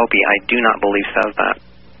ancient Hopi, I do not believe says that.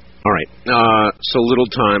 All right. So little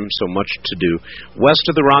time, so much to do. West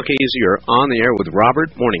of the Rockies, you're on the air with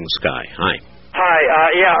Robert Morningsky. Hi. Hi.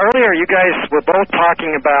 Earlier you guys were both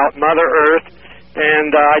talking about Mother Earth,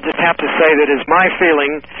 and I just have to say that it's my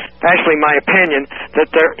feeling, actually my opinion, that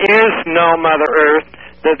there is no Mother Earth,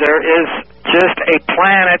 that there is just a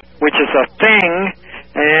planet, which is a thing,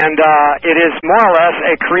 and it is more or less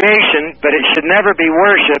a creation, but it should never be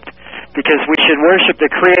worshipped, because we should worship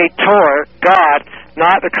the Creator, God,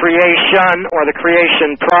 not the creation or the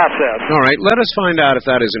creation process. All right, let us find out if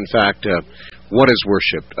that is in fact what is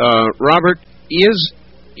worshipped. Robert, is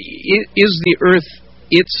the Earth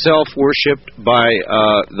itself worshipped by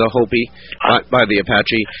the Hopi, by the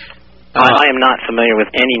Apache? I am not familiar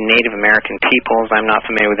with any Native American peoples. I'm not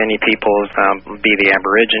familiar with any peoples, be the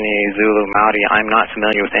Aborigine, Zulu, Maori. I'm not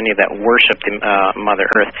familiar with any that worship the Mother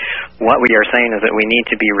Earth. What we are saying is that we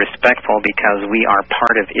need to be respectful because we are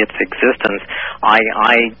part of its existence.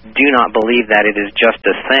 I do not believe that it is just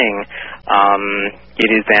a thing. It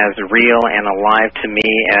is as real and alive to me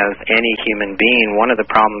as any human being. One of the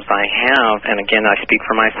problems I have, and again I speak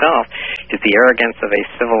for myself, is the arrogance of a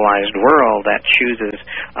civilized world that chooses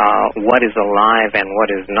what is alive and what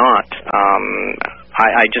is not.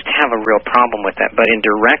 I just have a real problem with that. But in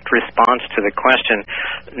direct response to the question,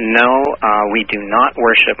 no, we do not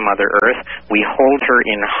worship Mother Earth. We hold her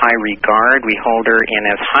in high regard. We hold her in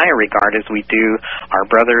as high a regard as we do our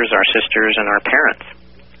brothers, our sisters, and our parents.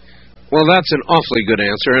 Well, that's an awfully good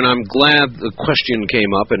answer, and I'm glad the question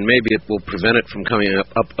came up, and maybe it will prevent it from coming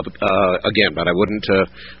up again, but I wouldn't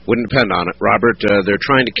depend on it. Robert, they're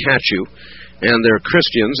trying to catch you, and they're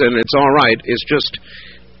Christians, and it's all right. It's just,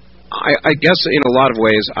 I guess in a lot of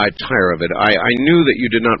ways I tire of it. I knew that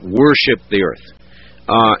you did not worship the earth,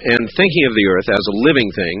 and thinking of the earth as a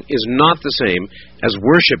living thing is not the same as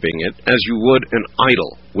worshiping it as you would an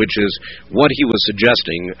idol, which is what he was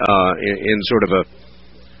suggesting in sort of a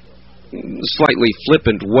slightly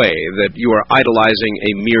flippant way, that you are idolizing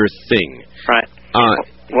a mere thing. Right.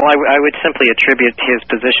 Well, I would simply attribute his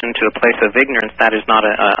position to a place of ignorance. That is not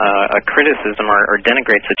a criticism or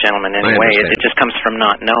denigrates the gentleman in any way. It just comes from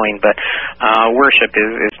not knowing. But worship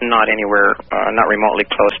is not anywhere, not remotely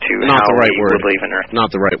close to not how the right we word. would believe in Earth.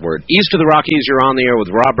 Not the right word. East of the Rockies, you're on the air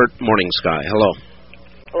with Robert Morningsky. Hello.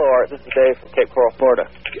 Hello, Art. This is Dave from Cape Coral, Florida.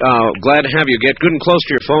 Glad to have you. Get good and close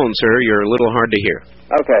to your phone, sir. You're a little hard to hear.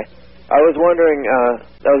 Okay. I was wondering,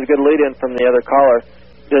 that was a good lead-in from the other caller,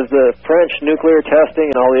 does the French nuclear testing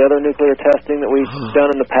and all the other nuclear testing that we've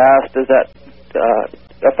done in the past, does that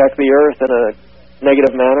affect the Earth in a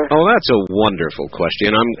negative manner? Oh, that's a wonderful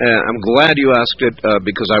question. I'm glad you asked it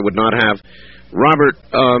because I would not have. Robert,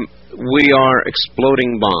 we are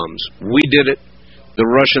exploding bombs. We did it. The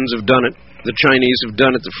Russians have done it. The Chinese have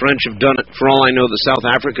done it. The French have done it. For all I know, the South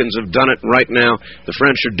Africans have done it. Right now, the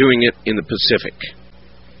French are doing it in the Pacific.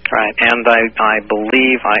 Right, and I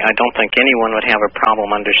believe, I don't think anyone would have a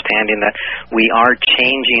problem understanding that we are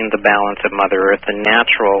changing the balance of Mother Earth, the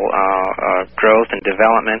natural growth and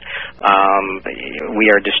development.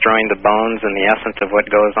 We are destroying the bones and the essence of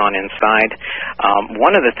what goes on inside.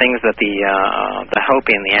 One of the things that the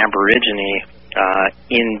Hopi and the Aborigine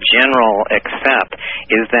in general accept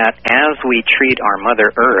is that as we treat our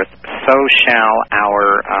Mother Earth, so shall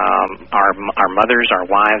our mothers, our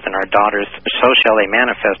wives, and our daughters, so shall they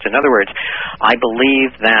manifest. In other words, I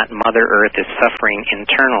believe that Mother Earth is suffering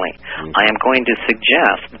internally. I am going to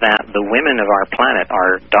suggest that the women of our planet,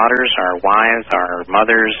 our daughters, our wives, our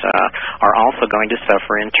mothers, are also going to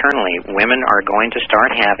suffer internally. Women are going to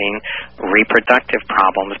start having reproductive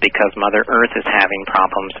problems because Mother Earth is having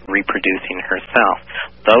problems reproducing herself.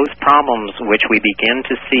 Those problems which we begin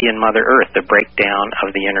to see in Mother Earth, the breakdown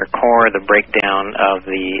of the inner core, the breakdown of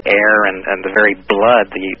the air and the very blood,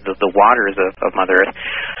 the waters of Mother Earth,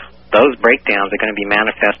 those breakdowns are going to be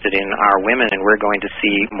manifested in our women, and we're going to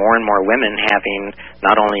see more and more women having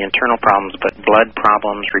not only internal problems, but blood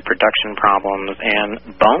problems, reproduction problems, and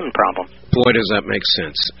bone problems. Boy, does that make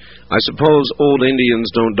sense. I suppose old Indians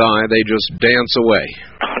don't die, they just dance away.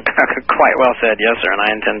 Quite well said, yes, sir, and I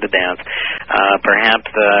intend to dance. Perhaps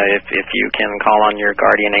if you can call on your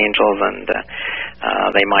guardian angels, and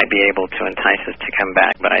they might be able to entice us to come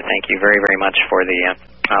back. But I thank you very, very much for the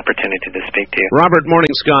opportunity to speak to you. Robert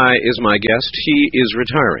Morningsky is my guest. He is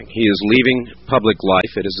retiring. He is leaving public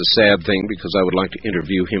life. It is a sad thing because I would like to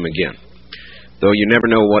interview him again, though you never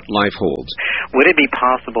know what life holds. Would it be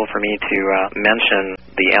possible for me to mention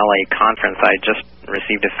the LA conference? I just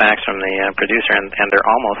received a fax from the producer, and they're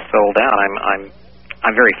almost sold out. I'm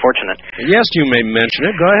I'm very fortunate. Yes, you may mention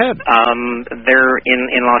it. Go ahead. They're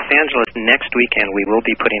in Los Angeles next weekend. We will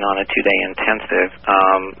be putting on a 2-day intensive.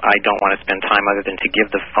 I don't want to spend time other than to give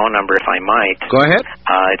the phone number if I might. Go ahead.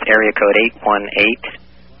 It's area code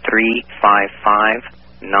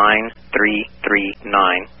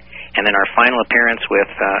 818-355-9339. And then our final appearance with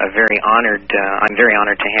I'm very honored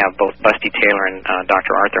to have both Busty Taylor and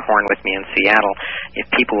Dr. Arthur Horn with me in Seattle. If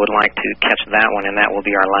people would like to catch that one, and that will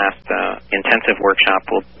be our last intensive workshop,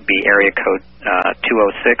 will be area code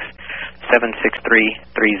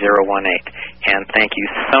 206-763-3018. And thank you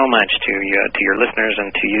so much to your listeners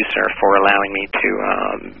and to you, sir, for allowing me to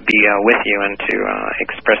be with you and to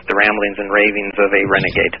express the ramblings and ravings of a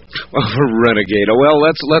renegade. Well, renegade. Well,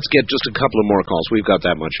 let's get just a couple of more calls. We've got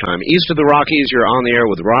that much time. East of the Rockies, you're on the air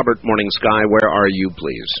with Robert, Morning Sky. Where are you,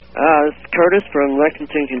 please? This is Curtis from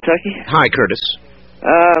Lexington, Kentucky. Hi, Curtis.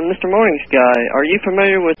 Mr. Morning Sky, are you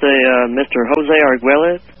familiar with Mr. Jose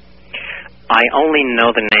Arguelles? I only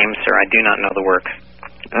know the name, sir. I do not know the work.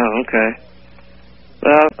 Oh, okay.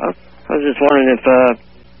 Well, I was just wondering if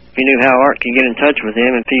you knew how Art can get in touch with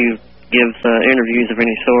him, if he gives interviews of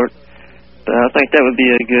any sort. I think that would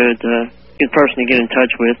be a good person to get in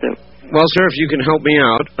touch with. Well, sir, if you can help me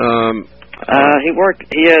out.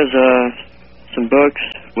 He has some books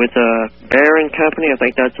with Bear & Company. I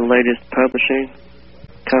think that's the latest publishing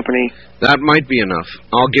company. That might be enough.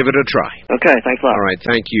 I'll give it a try. Okay, thanks a lot. All right,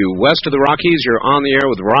 thank you. West of the Rockies, you're on the air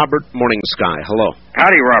with Robert, Morning Sky. Hello.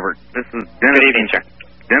 Howdy, Robert. This is Dennis. Good evening, sir.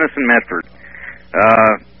 Dennis in Medford.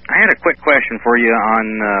 I had a quick question for you on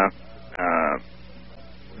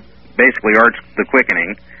basically Art's The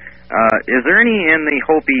Quickening. Is there any in the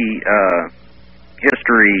Hopi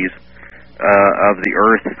histories of the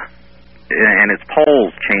Earth and its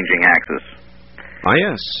poles changing axis? Ah,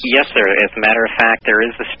 yes. Yes, sir. As a matter of fact, there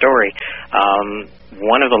is a story.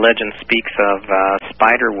 One of the legends speaks of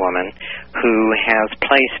Spider Woman, who has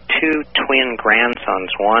placed two twin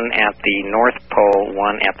grandsons, one at the North Pole,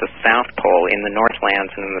 one at the South Pole, in the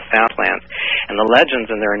Northlands and in the Southlands. And the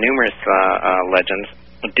legends, and there are numerous legends,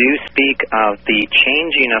 do speak of the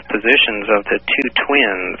changing of positions of the two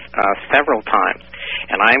twins several times.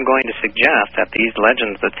 And I'm going to suggest that these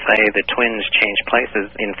legends that say the twins change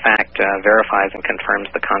places, in fact, verifies and confirms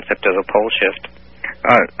the concept of a pole shift.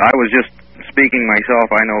 I was just speaking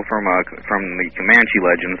myself. I know from the Comanche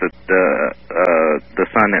legends that the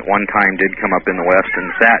sun at one time did come up in the west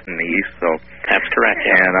and sat in the east. So that's correct.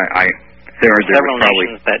 Yeah. And there are several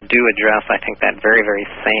nations that do address, I think, that very, very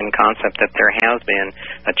same concept, that there has been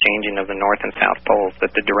a changing of the north and south poles, that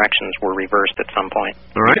the directions were reversed at some point.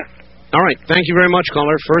 All right. All right. Thank you very much,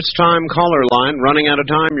 caller. First-time caller line. Running out of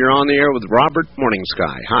time. You're on the air with Robert, Morning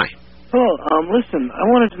Sky. Hi. Oh, listen, I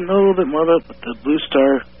wanted to know a little bit more about the Blue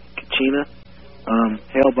Star Kachina.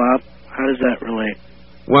 Hail Bob, how does that relate?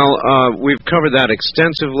 Well, we've covered that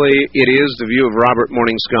extensively. It is the view of Robert,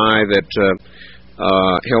 Morning Sky, that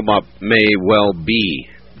Hail Bob may well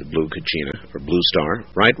be the Blue Kachina, or Blue Star.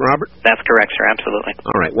 Right, Robert? That's correct, sir. Absolutely.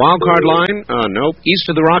 All right. Wildcard line? Nope. East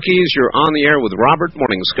of the Rockies, you're on the air with Robert,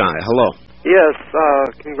 Morning Sky. Hello. Yes,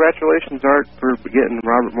 congratulations, Art, for getting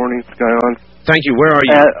Robert Morning Sky on. Thank you. Where are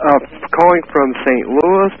you? Calling from St.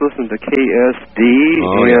 Louis, listen to KSD,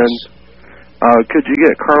 and yes. Could you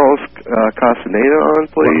get Carlos Castaneda on,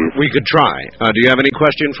 please? Well, we could try. Do you have any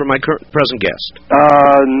question for my present guest?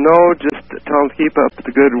 No, just tell him to keep up the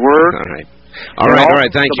good work. All right. All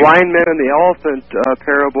right, thank you. The blind man and the elephant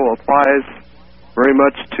parable applies very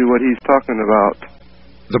much to what he's talking about.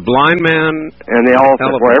 The blind man and the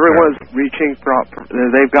elephant, where everyone's reaching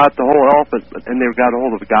they've got the whole elephant, and they've got a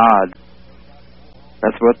hold of God.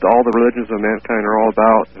 That's what all the religions of mankind are all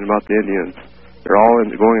about, and about the Indians. They're all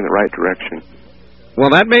going in the right direction. Well,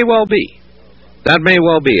 that may well be. That may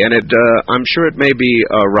well be, and I'm sure it may be,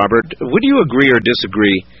 Robert. Would you agree or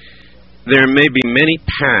disagree? There may be many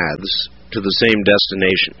paths to the same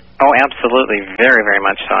destination. Oh, absolutely. Very, very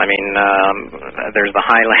much so. I mean, there's the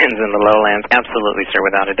highlands and the lowlands. Absolutely, sir,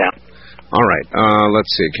 without a doubt. All right. Let's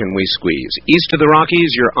see. Can we squeeze? East of the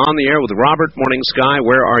Rockies, you're on the air with Robert, Morning Sky.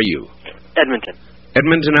 Where are you? Edmonton.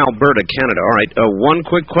 Edmonton, Alberta, Canada. All right. One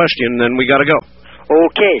quick question, then we got to go.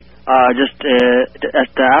 Okay. Just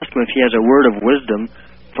to ask him if he has a word of wisdom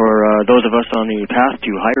for those of us on the path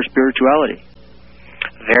to higher spirituality.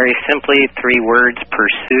 Very simply, 3 words: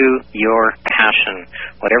 pursue your passion.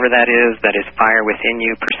 Whatever that is fire within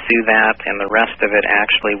you, pursue that, and the rest of it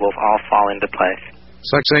actually will all fall into place.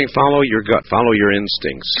 It's like saying follow your gut, follow your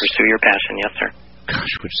instincts. Pursue your passion, yes, sir.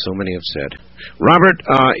 Gosh, which so many have said. Robert,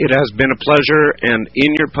 it has been a pleasure, and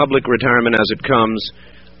in your public retirement as it comes,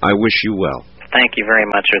 I wish you well. thank you very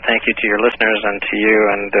much, or thank you to your listeners and to you,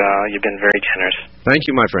 and you've been very generous. Thank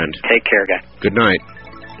you, my friend. Take care, guy. Good night.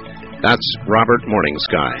 That's Robert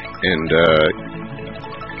Morningsky. And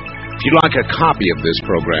if you'd like a copy of this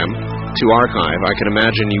program to archive, I can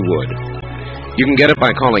imagine you would. You can get it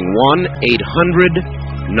by calling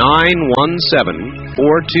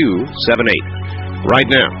 1-800-917-4278. Right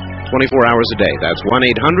now, 24 hours a day. That's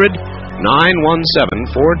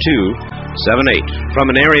 1-800-917-4278. From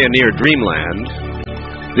an area near Dreamland,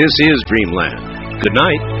 this is Dreamland. Good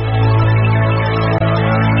night.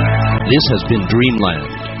 This has been Dreamland,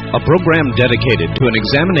 a program dedicated to an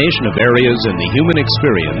examination of areas in the human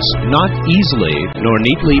experience not easily nor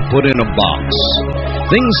neatly put in a box.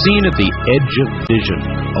 Things seen at the edge of vision,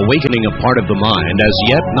 awakening a part of the mind as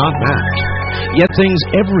yet not mapped. Yet things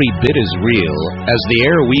every bit as real as the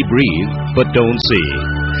air we breathe but don't see.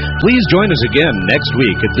 Please join us again next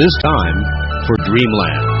week at this time for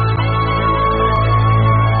Dreamland.